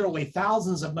there are literally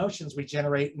thousands of motions we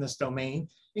generate in this domain,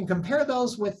 and compare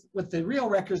those with the real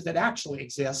records that actually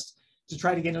exist to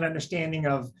try to get an understanding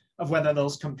of whether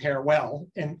those compare well.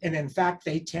 And in fact,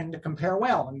 they tend to compare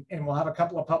well. And we'll have a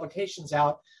couple of publications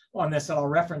out on this that I'll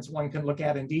reference one can look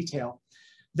at in detail.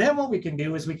 Then what we can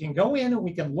do is we can go in and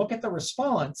we can look at the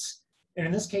response, and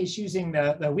in this case, using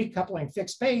the weak coupling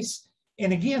fixed base,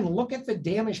 and again, look at the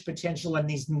damage potential in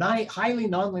these highly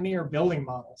nonlinear building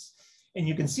models. And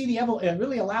you can see it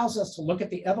really allows us to look at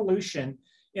the evolution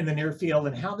in the near field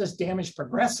and how this damage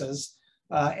progresses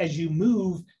as you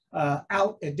move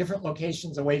out at different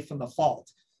locations away from the fault.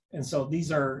 And so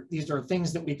these are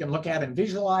things that we can look at and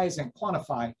visualize and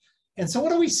quantify. And so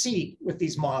what do we see with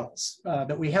these models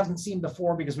that we haven't seen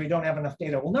before because we don't have enough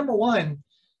data? Well, number one,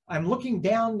 I'm looking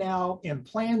down now in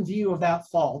plan view of that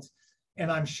fault, and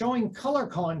I'm showing color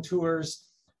contours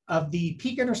of the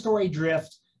peak interstory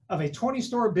drift of a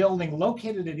 20-story building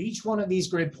located at each one of these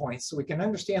grid points so we can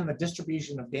understand the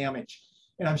distribution of damage.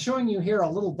 And I'm showing you here a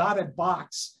little dotted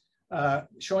box,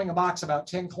 showing a box about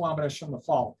 10 kilometers from the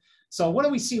fault. So what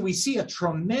do we see? We see a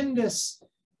tremendous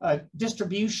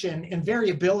distribution and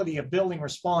variability of building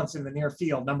response in the near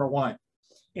field, number one.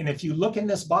 And if you look in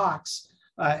this box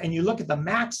and you look at the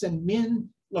max and min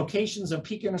locations of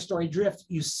peak interstory drift,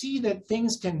 you see that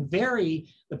things can vary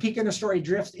the peak interstory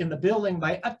drift in the building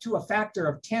by up to a factor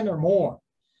of 10 or more.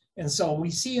 And so we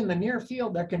see in the near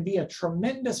field, there can be a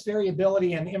tremendous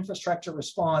variability in infrastructure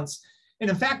response. And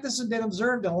in fact, this has been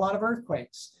observed in a lot of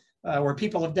earthquakes where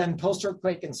people have done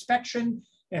post-earthquake inspection,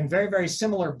 and very, very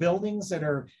similar buildings that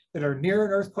are near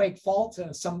an earthquake fault,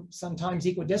 sometimes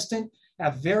equidistant,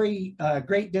 have very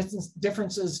great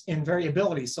differences in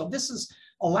variability. So this is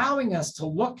allowing us to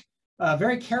look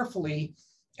very carefully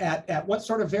at what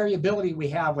sort of variability we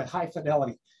have with high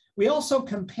fidelity. We also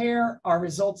compare our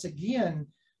results again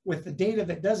with the data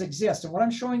that does exist. And what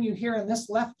I'm showing you here in this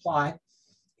left plot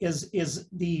is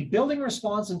the building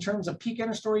response in terms of peak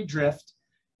interstory drift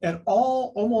at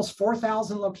almost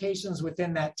 4,000 locations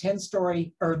within that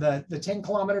 10-story or the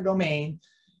 10-kilometer domain.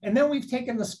 And then we've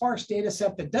taken the sparse data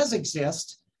set that does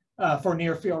exist for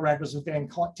near field records within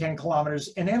 10 kilometers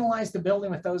and analyzed the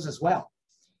building with those as well.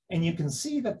 And you can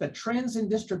see that the trends in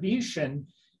distribution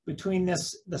between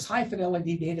this high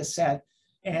fidelity data set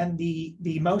and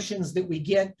the motions that we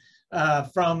get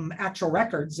from actual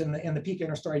records in the peak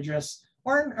interstory drifts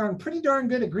are in pretty darn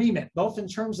good agreement, both in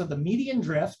terms of the median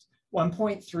drift,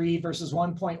 1.3 versus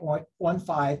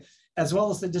 1.15, as well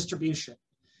as the distribution.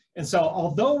 And so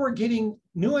although we're getting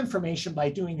new information by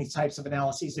doing these types of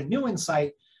analyses and new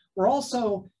insight, we're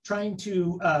also trying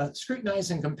to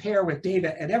scrutinize and compare with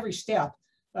data at every step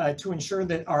to ensure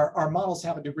that our models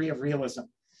have a degree of realism.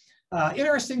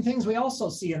 Interesting things we also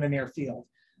see in the near field.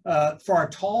 For our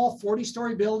tall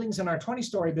 40-story buildings and our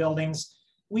 20-story buildings,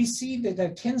 we see that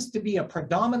there tends to be a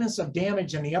predominance of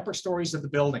damage in the upper stories of the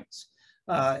buildings.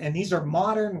 And these are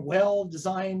modern,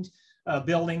 well-designed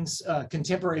buildings,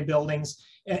 contemporary buildings.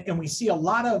 And we see a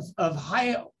lot of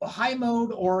high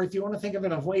mode, or if you want to think of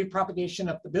it, of wave propagation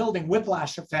up the building,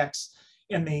 whiplash effects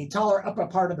in the taller upper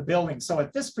part of the building. So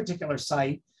at this particular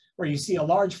site, where you see a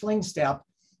large fling step,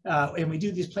 and we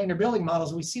do these planar building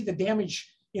models, we see the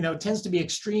damage, tends to be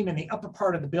extreme in the upper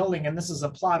part of the building. And this is a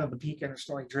plot of the peak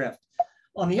interstory drift.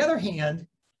 On the other hand,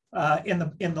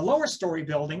 in the lower story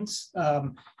buildings,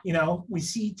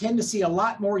 we tend to see a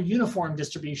lot more uniform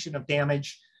distribution of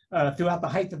damage throughout the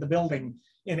height of the building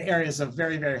in areas of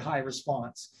very, very high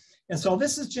response. And so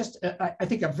this is just, I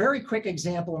think, a very quick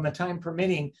example in the time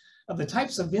permitting of the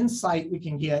types of insight we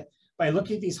can get by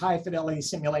looking at these high fidelity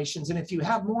simulations. And if you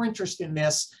have more interest in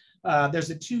this,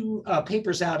 there's two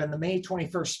papers out in the May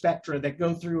 21st Spectra that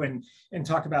go through and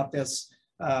talk about this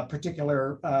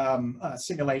particular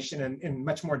simulation in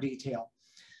much more detail.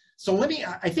 So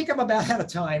I think I'm about out of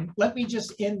time. Let me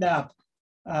just end up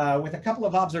with a couple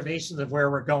of observations of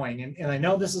where we're going. And I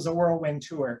know this is a whirlwind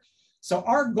tour. So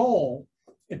our goal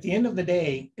at the end of the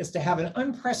day is to have an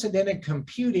unprecedented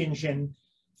compute engine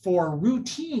for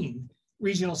routine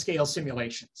regional scale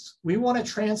simulations. We want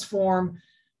to transform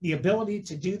the ability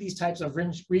to do these types of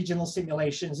regional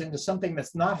simulations into something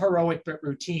that's not heroic but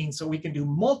routine, so we can do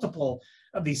multiple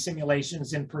of these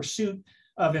simulations in pursuit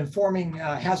of informing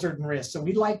hazard and risk. So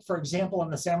we'd like, for example, in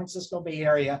the San Francisco Bay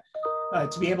Area,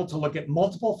 to be able to look at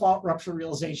multiple fault rupture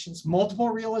realizations, multiple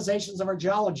realizations of our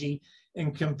geology,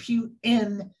 and compute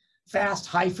in fast,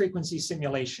 high-frequency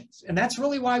simulations. And that's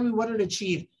really why we wanted to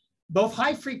achieve both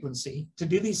high frequency to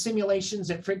do these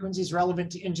simulations at frequencies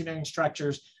relevant to engineering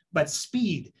structures, but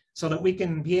speed so that we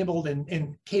can be able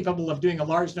and capable of doing a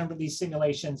large number of these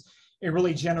simulations and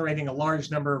really generating a large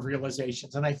number of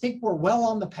realizations. And I think we're well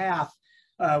on the path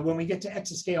when we get to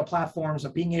exascale platforms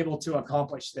of being able to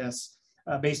accomplish this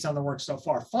based on the work so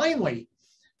far. Finally,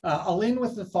 I'll end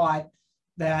with the thought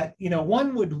that, you know,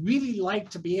 one would really like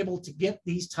to be able to get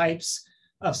these types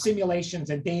of simulations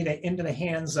and data into the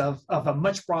hands of a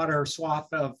much broader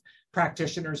swath of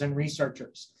practitioners and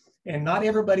researchers. And not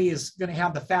everybody is going to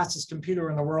have the fastest computer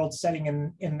in the world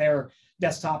sitting in their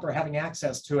desktop or having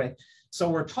access to it. So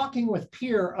we're talking with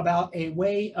Peer about a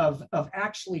way of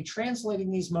actually translating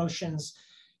these motions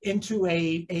into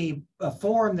a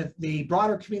form that the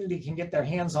broader community can get their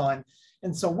hands on.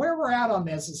 And so where we're at on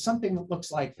this is something that looks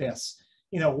like this.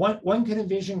 You know, one can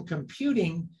envision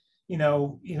computing,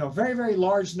 very, very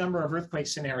large number of earthquake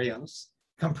scenarios,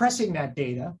 compressing that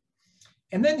data,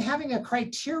 and then having a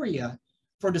criteria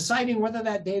for deciding whether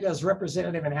that data is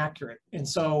representative and accurate. And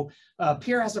so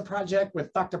Peer has a project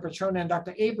with Dr. Petrona and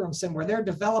Dr. Abramson where they're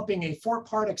developing a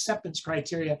 4-part acceptance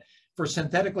criteria for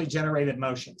synthetically generated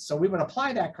motions. So we would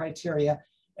apply that criteria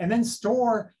and then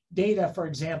store data, for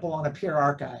example, on a Peer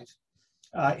archive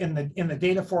in the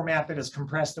data format that is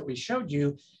compressed that we showed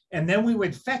you. And then we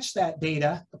would fetch that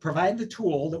data, provide the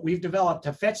tool that we've developed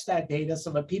to fetch that data so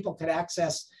that people could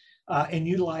access and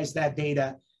utilize that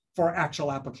data for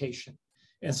actual application.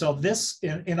 And so this,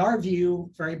 in our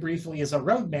view, very briefly, is a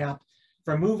roadmap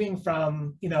for moving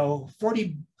from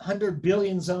 100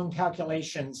 billion zone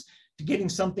calculations to getting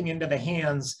something into the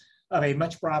hands of a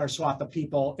much broader swath of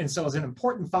people. And so it's an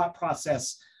important thought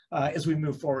process as we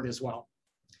move forward as well.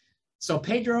 So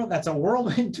Pedro, that's a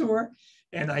whirlwind tour.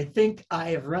 And I think I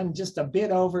have run just a bit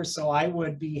over, so I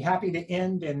would be happy to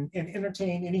end and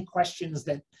entertain any questions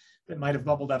that might have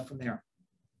bubbled up from there.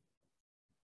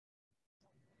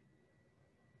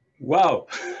 Wow.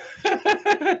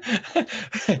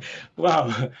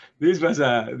 Wow, this was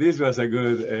a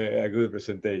good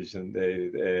presentation,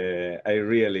 David. I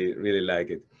really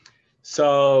like it.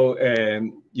 So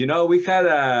we had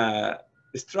a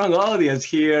strong audience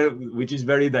here, which is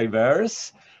very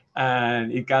diverse,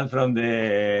 and it comes from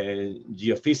the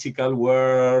geophysical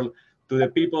world to the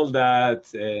people that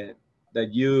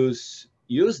use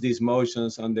these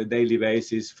motions on the daily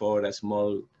basis for a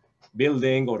small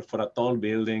building or for a tall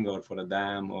building or for a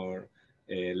dam or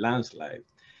a landslide.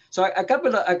 So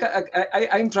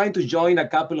I'm trying to join a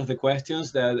couple of the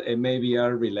questions that maybe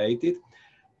are related.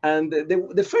 And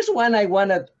the first one I want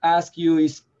to ask you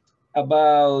is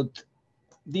about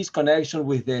this connection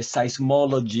with the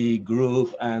seismology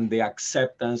group and the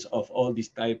acceptance of all this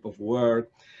type of work.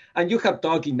 And you have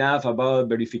talked enough about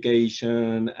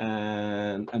verification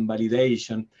and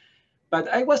validation. But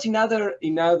I was in other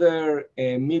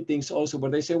meetings also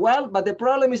where they say, well, but the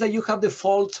problem is that you have the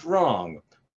faults wrong.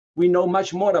 We know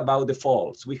much more about the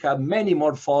faults. We have many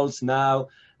more faults now,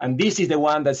 and this is the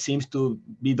one that seems to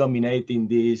be dominating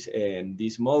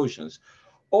these motions.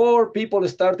 Or people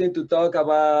starting to talk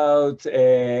about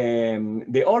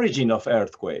the origin of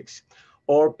earthquakes.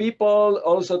 Or people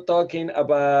also talking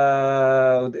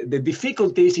about the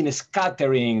difficulties in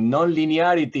scattering,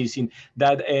 non-linearities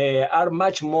that are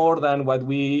much more than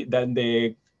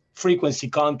the frequency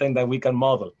content that we can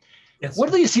model. Yes. Where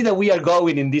do you see that we are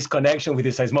going in this connection with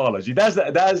the seismology?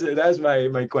 That's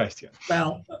my question.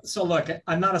 Well, so look,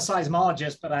 I'm not a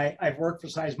seismologist, but I've worked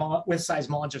with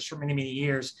seismologists for many, many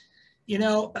years.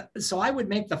 So I would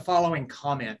make the following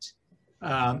comment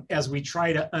as we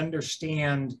try to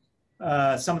understand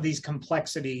some of these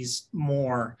complexities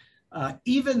more.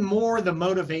 Even more the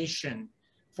motivation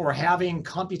for having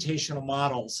computational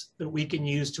models that we can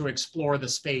use to explore the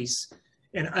space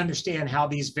and understand how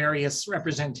these various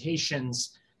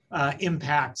representations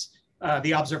impact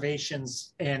the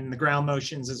observations and the ground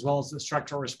motions as well as the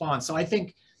structural response. So I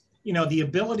think, the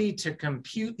ability to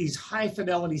compute these high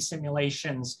fidelity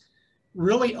simulations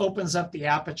really opens up the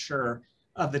aperture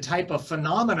of the type of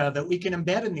phenomena that we can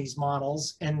embed in these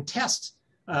models and test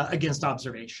against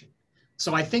observation.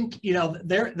 So I think,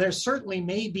 there certainly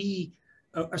may be,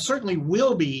 or certainly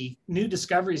will be new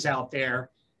discoveries out there,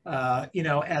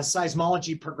 as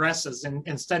seismology progresses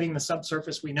and studying the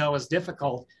subsurface we know is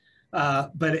difficult.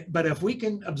 But if we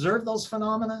can observe those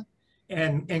phenomena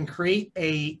and create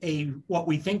what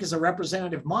we think is a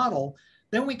representative model,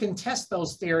 then we can test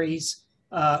those theories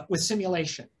with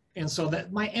simulation. And so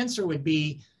that my answer would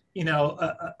be, you know,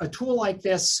 a tool like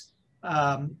this,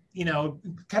 you know,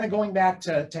 kind of going back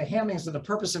to Hamming's, the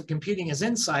purpose of computing is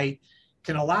insight,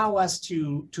 can allow us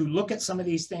to look at some of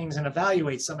these things and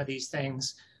evaluate some of these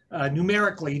things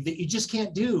numerically that you just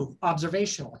can't do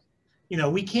observationally. You know,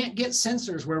 we can't get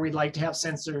sensors where we'd like to have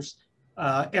sensors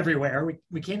everywhere.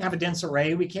 We can't have a dense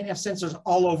array. We can't have sensors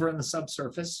all over in the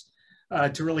subsurface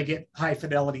to really get high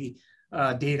fidelity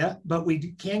data, but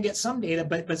we can get some data,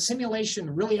 but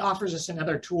simulation really offers us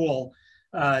another tool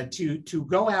to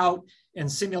go out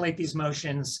and simulate these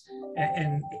motions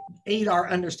and aid our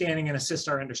understanding and assist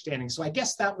our understanding. So I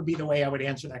guess that would be the way I would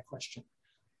answer that question.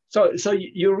 So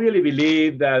you really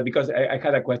believe that, because I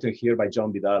had a question here by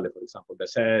John Vidal, for example, that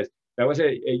says, do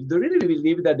you really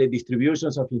believe that the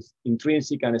distributions of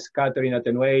intrinsic and scattering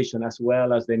attenuation, as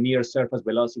well as the near surface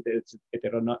velocity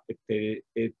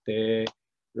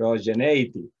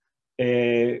heterogeneity,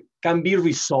 can be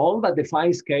resolved at the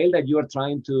fine scale that you are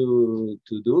trying to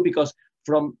do? Because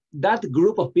from that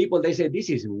group of people, they say this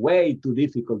is way too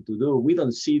difficult to do. We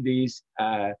don't see this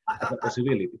as a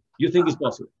possibility. You think it's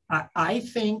possible? I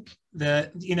think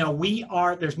that, you know,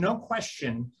 there's no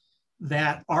question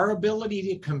that our ability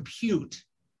to compute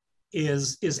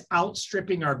is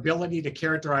outstripping our ability to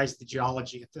characterize the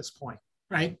geology at this point,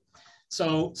 right?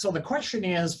 So the question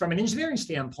is, from an engineering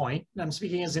standpoint, and I'm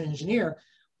speaking as an engineer,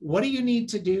 what do you need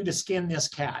to do to skin this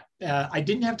cat? I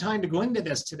didn't have time to go into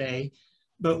this today,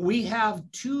 but we have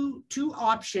two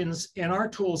options in our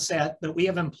tool set that we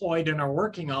have employed and are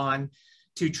working on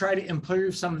to try to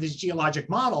improve some of these geologic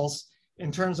models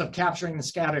in terms of capturing the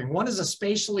scattering. One is a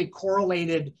spatially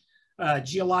correlated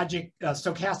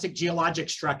stochastic geologic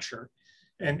structure.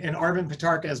 And Arvind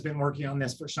Pitarka has been working on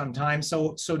this for some time.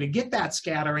 So to get that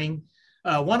scattering,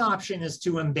 one option is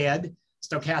to embed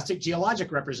stochastic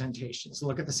geologic representations.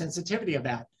 Look at the sensitivity of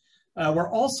that. We're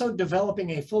also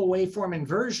developing a full waveform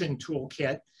inversion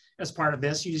toolkit as part of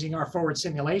this, using our forward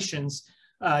simulations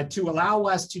to allow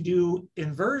us to do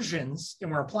inversions, and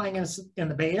we're applying this in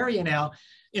the Bay Area now,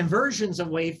 inversions of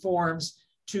waveforms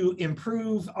to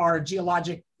improve our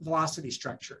geologic velocity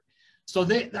structure. So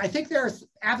I think there are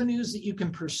avenues that you can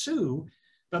pursue,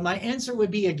 but my answer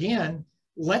would be, again,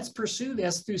 let's pursue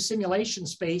this through simulation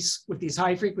space with these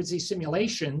high frequency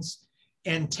simulations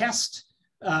and test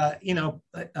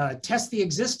the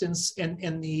existence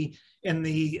and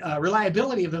the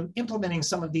reliability of them implementing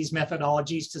some of these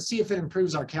methodologies to see if it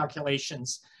improves our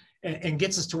calculations and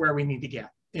gets us to where we need to get.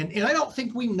 And I don't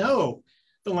think we know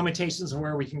the limitations of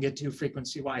where we can get to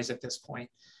frequency-wise at this point.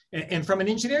 And from an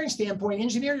engineering standpoint,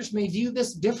 engineers may view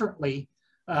this differently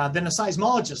than a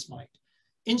seismologist might.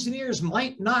 Engineers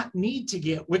might not need to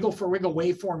get wiggle for wiggle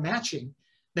waveform matching.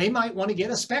 They might want to get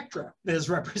a spectra that is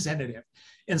representative.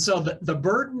 And so the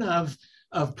burden of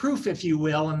proof, if you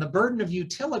will, and the burden of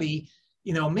utility,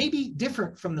 you know, may be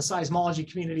different from the seismology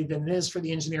community than it is for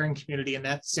the engineering community in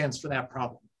that sense for that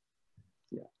problem.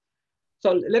 Yeah.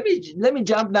 So let me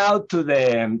jump now to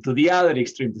the other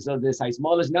extreme. So the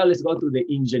seismologists. Now let's go to the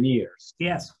engineers.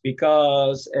 Yes.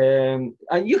 Because and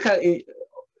you have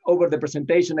over the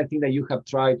presentation, I think that you have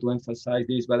tried to emphasize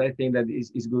this, but I think that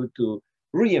it's good to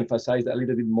re-emphasize a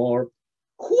little bit more.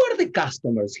 Who are the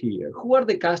customers here? Who are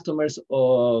the customers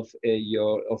of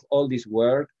all this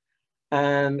work,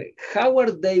 and how are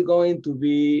they going to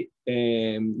be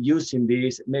using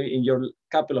this? Maybe in your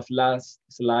couple of last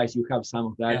slides, you have some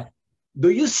of that. Yeah. Do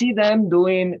you see them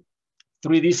doing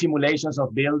 3D simulations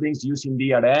of buildings using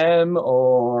DRM,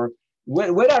 or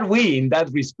where are we in that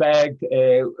respect?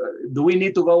 Do we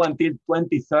need to go until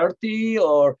 2030,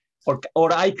 or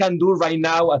I can do right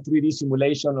now a 3D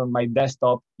simulation on my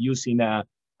desktop using a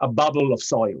bubble of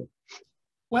soil?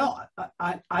 Well,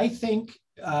 I think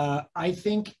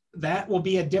that will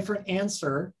be a different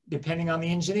answer depending on the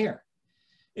engineer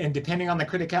and depending on the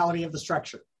criticality of the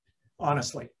structure,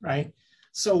 honestly, right?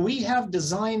 So we have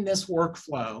designed this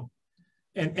workflow,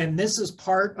 and this is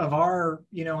part of our,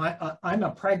 you know, I'm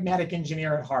a pragmatic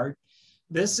engineer at heart.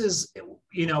 This is,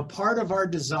 you know, part of our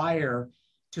desire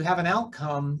to have an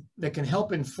outcome that can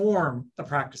help inform the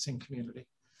practicing community.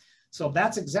 So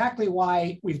that's exactly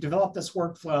why we've developed this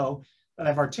workflow that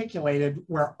I've articulated,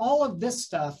 where all of this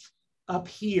stuff up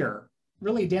here,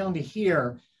 really down to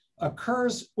here,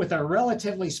 occurs with a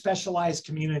relatively specialized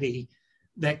community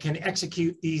that can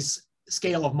execute these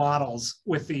scale of models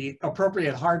with the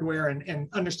appropriate hardware and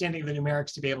understanding of the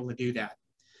numerics to be able to do that.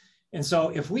 And so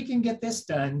if we can get this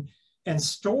done and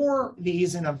store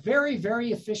these in a very,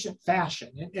 very efficient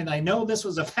fashion, and I know this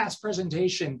was a fast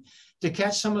presentation to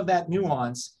catch some of that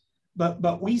nuance,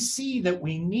 but we see that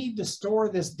we need to store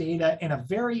this data in a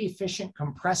very efficient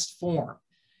compressed form.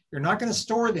 You're not going to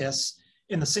store this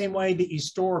in the same way that you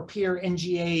store peer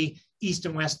NGA east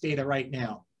and west data right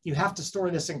now. You have to store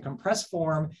this in compressed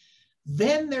form.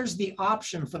 Then there's the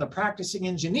option for the practicing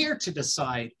engineer to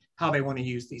decide how they want to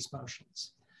use these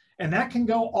motions. And that can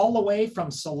go all the way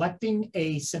from selecting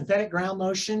a synthetic ground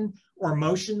motion or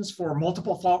motions for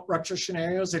multiple fault rupture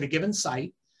scenarios at a given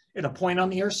site at a point on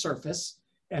the Earth's surface,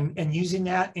 and using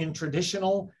that in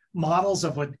traditional models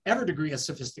of whatever degree of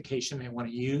sophistication they want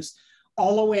to use,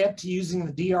 all the way up to using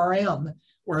the DRM,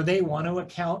 where they want to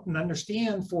account and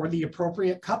understand for the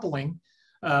appropriate coupling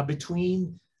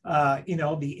between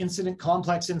the incident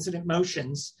complex incident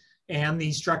motions and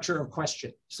the structure of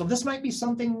question. So this might be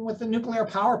something with a nuclear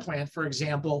power plant, for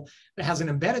example, that has an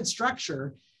embedded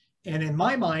structure. And in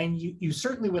my mind, you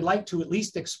certainly would like to at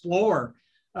least explore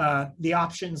the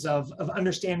options of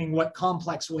understanding what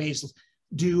complex waves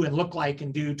do and look like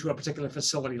and do to a particular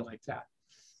facility like that.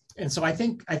 And so I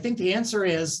think the answer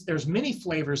is there's many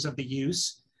flavors of the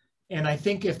use. And I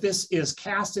think if this is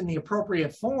cast in the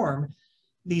appropriate form,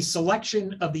 the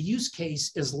selection of the use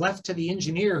case is left to the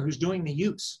engineer who's doing the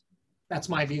use. That's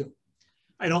my view.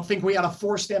 I don't think we ought to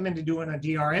force them into doing a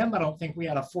DRM. I don't think we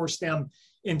ought to force them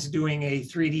into doing a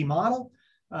 3D model.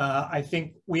 I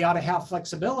think we ought to have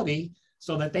flexibility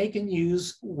so that they can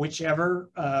use whichever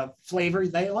flavor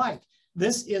they like.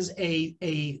 This is a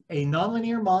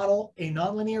nonlinear model, a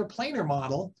nonlinear planar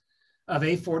model of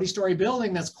a 40-story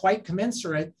building that's quite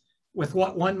commensurate with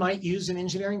what one might use in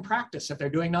engineering practice if they're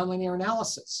doing nonlinear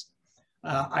analysis.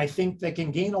 I think they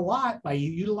can gain a lot by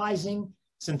utilizing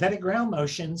synthetic ground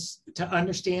motions to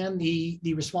understand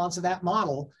the response of that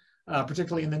model,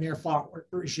 particularly in the near fault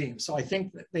regime. So I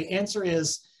think that the answer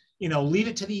is, leave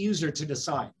it to the user to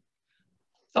decide.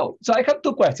 So I have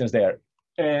two questions there.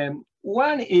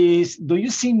 One is, do you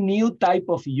see new type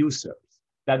of users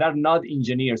that are not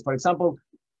engineers? For example,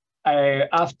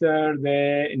 after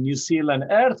the New Zealand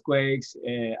earthquakes,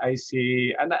 I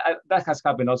see, and that has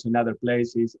happened also in other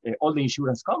places, all the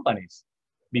insurance companies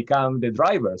become the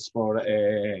drivers for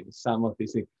some of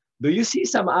these things. Do you see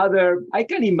some other, I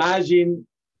can imagine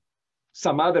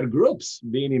some other groups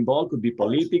being involved, could be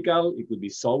political, it could be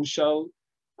social.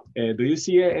 Do you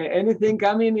see anything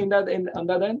coming in that, on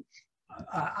that end?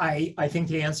 I think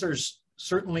the answer is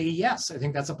certainly yes. I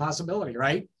think that's a possibility,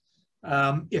 right?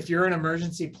 If you're an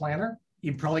emergency planner,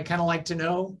 you'd probably kind of like to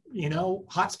know,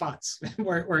 hotspots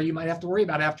where you might have to worry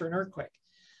about after an earthquake.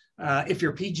 If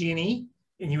you're PG&E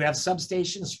and you have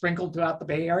substations sprinkled throughout the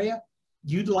Bay Area,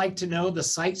 you'd like to know the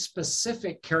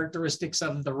site-specific characteristics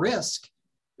of the risk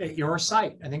at your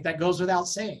site. I think that goes without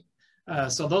saying.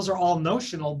 So those are all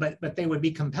notional, but they would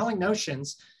be compelling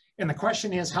notions. And the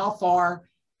question is, how far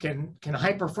can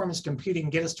high performance computing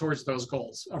get us towards those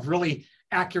goals of really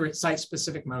accurate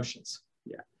site-specific motions?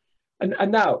 Yeah.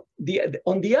 And now,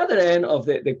 on the other end of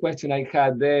the question I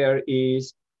had there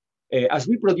is, as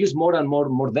we produce more and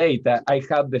more data, I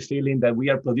have the feeling that we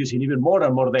are producing even more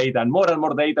and more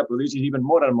data produces even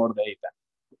more and more data.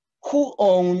 Who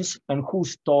owns and who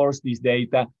stores this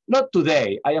data? Not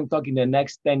today, I am talking the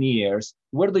next 10 years.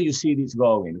 Where do you see this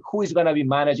going? Who is gonna be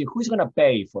managing? Who is gonna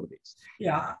pay for this?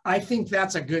 Yeah, I think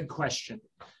that's a good question.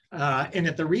 And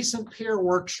at the recent peer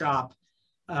workshop,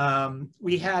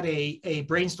 we had a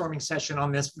brainstorming session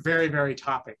on this very, very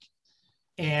topic.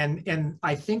 And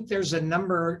I think there's a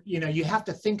number, you have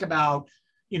to think about,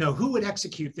 who would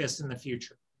execute this in the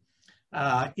future.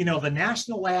 The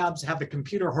national labs have the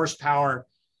computer horsepower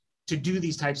to do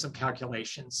these types of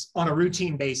calculations on a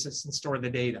routine basis and store the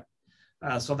data.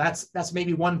 So that's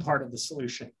maybe one part of the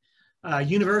solution.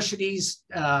 Universities,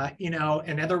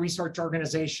 and other research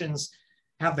organizations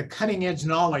have the cutting edge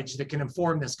knowledge that can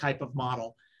inform this type of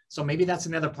model. So maybe that's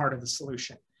another part of the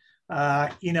solution.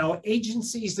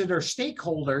 Agencies that are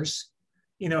stakeholders,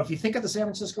 if you think of the San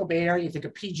Francisco Bay Area, you think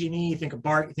of PG&E, you think of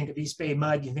BART, you think of East Bay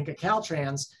Mud, you think of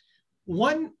Caltrans,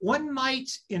 one might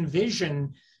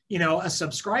envision, a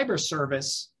subscriber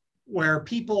service where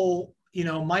people,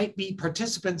 might be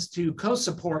participants to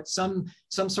co-support some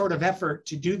sort of effort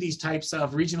to do these types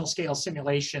of regional scale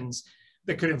simulations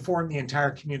that could inform the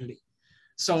entire community.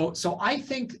 So I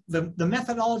think the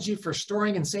methodology for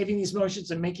storing and saving these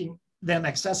motions and making them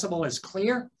accessible is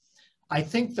clear. I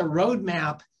think the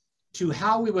roadmap to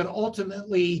how we would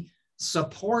ultimately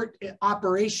support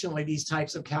operationally these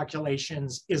types of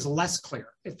calculations is less clear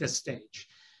at this stage.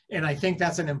 And I think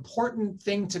that's an important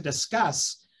thing to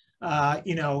discuss,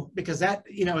 because that,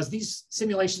 as these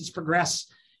simulations progress,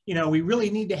 we really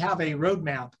need to have a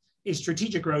roadmap, a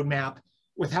strategic roadmap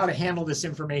with how to handle this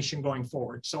information going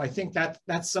forward. So I think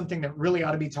that's something that really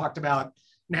ought to be talked about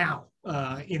now,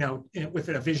 with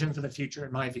a vision for the future,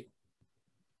 in my view.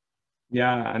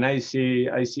 Yeah, and I see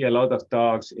a lot of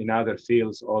talks in other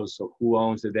fields also. Who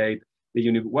owns the data?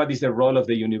 What is the role of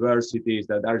the universities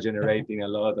that are generating a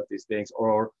lot of these things,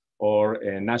 or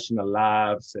national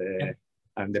labs?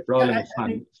 And the problem of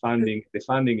funding, the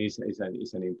funding is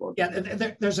an important.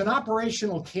 Yeah, there's an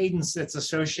operational cadence that's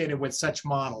associated with such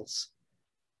models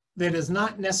that is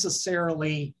not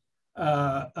necessarily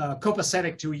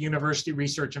copacetic to a university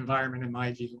research environment, in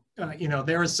my view. You know,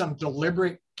 there is some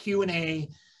deliberate Q&A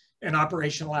and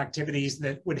operational activities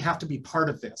that would have to be part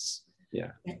of this.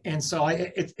 Yeah. And so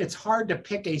it's hard to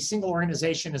pick a single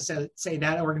organization and say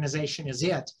that organization is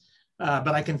it. But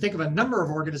I can think of a number of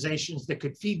organizations that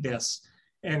could feed this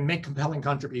and make compelling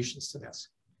contributions to this.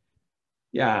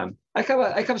 Yeah, I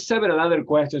have several other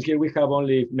questions here. We have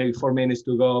only maybe 4 minutes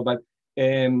to go, but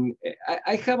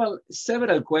I have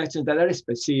several questions that are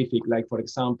specific, like, for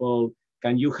example,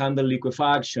 can you handle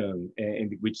liquefaction,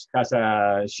 which has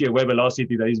a shear wave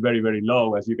velocity that is very, very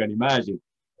low, as you can imagine?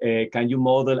 Can you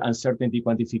model uncertainty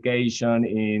quantification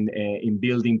in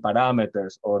building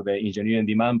parameters or the engineering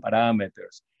demand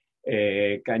parameters?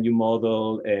 Can you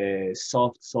model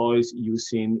soft soils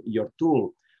using your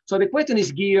tool? So the question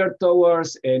is geared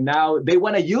towards now they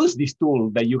want to use this tool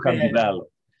that you have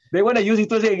developed. They want to use it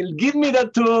to say, give me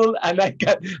that tool and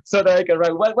so that I can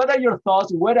write. What are your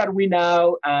thoughts? Where are we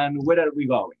now and where are we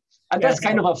going? And that's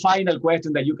kind of a final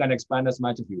question that you can expand as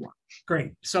much as you want.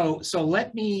 Great. So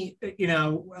let me,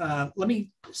 let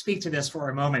me speak to this for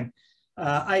a moment.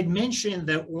 I'd mentioned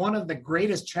that one of the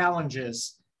greatest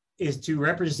challenges is to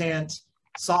represent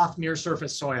soft near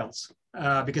surface soils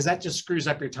because that just screws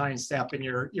up your time step and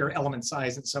your element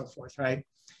size and so forth, right?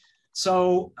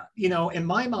 So, in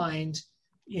my mind,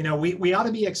 we ought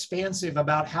to be expansive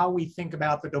about how we think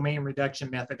about the domain reduction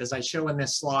method, as I show in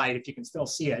this slide, if you can still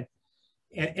see it.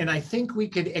 And I think we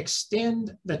could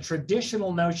extend the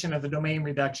traditional notion of the domain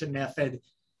reduction method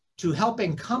to help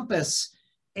encompass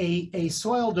a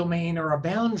soil domain or a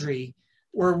boundary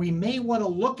where we may want to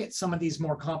look at some of these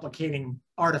more complicating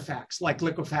artifacts like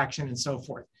liquefaction and so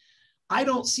forth. I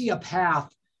don't see a path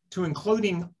to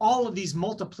including all of these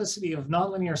multiplicity of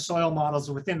nonlinear soil models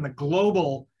within the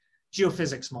global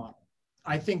geophysics model.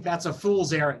 I think that's a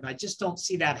fool's errand. I just don't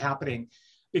see that happening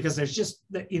because there's just,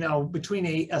 between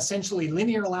a essentially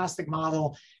linear elastic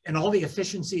model and all the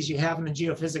efficiencies you have in the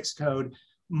geophysics code,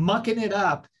 mucking it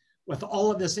up with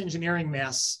all of this engineering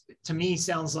mess, to me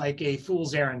sounds like a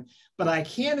fool's errand. But I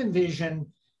can envision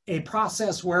a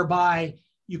process whereby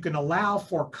you can allow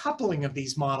for coupling of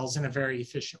these models in a very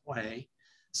efficient way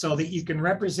so that you can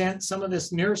represent some of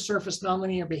this near surface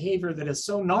nonlinear behavior that is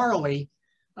so gnarly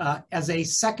as a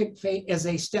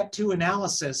step 2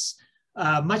 analysis,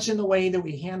 much in the way that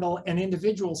we handle an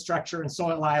individual structure in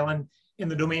soil island in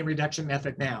the domain reduction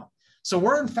method now. So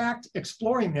we're in fact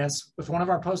exploring this with one of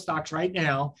our postdocs right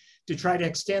now to try to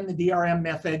extend the DRM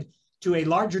method to a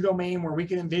larger domain where we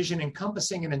can envision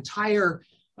encompassing an entire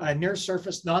near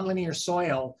surface nonlinear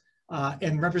soil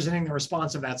and representing the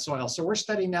response of that soil. So we're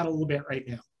studying that a little bit right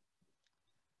now.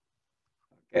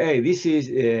 Okay, this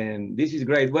is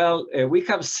great. Well, we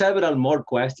have several more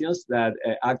questions that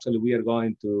actually we are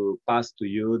going to pass to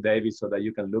you, David, so that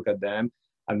you can look at them,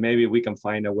 and maybe we can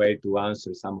find a way to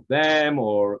answer some of them,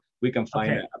 or we can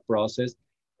find a process.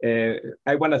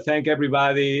 I want to thank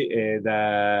everybody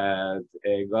that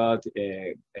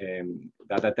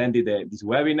attended this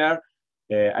webinar.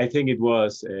 I think it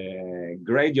was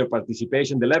great, your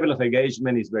participation. The level of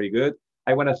engagement is very good.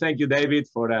 I want to thank you, David,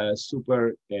 for a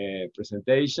super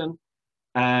presentation.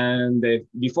 And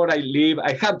before I leave,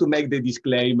 I have to make the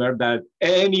disclaimer that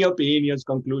any opinions,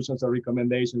 conclusions, or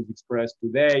recommendations expressed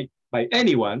today by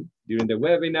anyone during the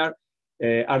webinar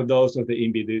are those of the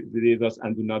individuals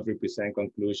and do not represent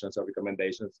conclusions or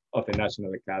recommendations of the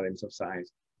National Academies of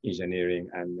Science, Engineering,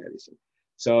 and Medicine.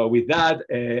 So with that,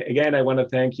 again, I want to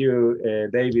thank you,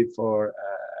 David, for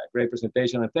a great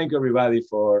presentation, and thank you, everybody,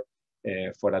 for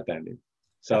attending.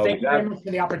 So thank you very much for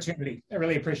the opportunity. I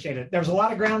really appreciate it. There was a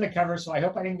lot of ground to cover, so I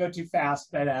hope I didn't go too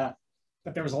fast, but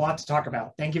there was a lot to talk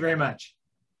about. Thank you very much.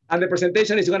 And the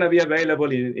presentation is going to be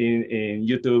available in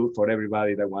YouTube for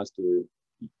everybody that wants to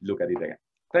look at it again.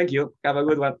 Thank you. Have a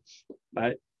good one.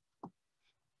 Bye.